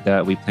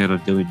that we plan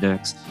on doing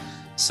next.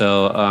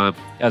 So,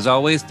 as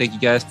always, thank you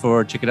guys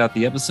for checking out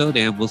the episode,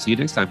 and we'll see you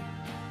next time.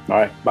 All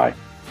right, bye.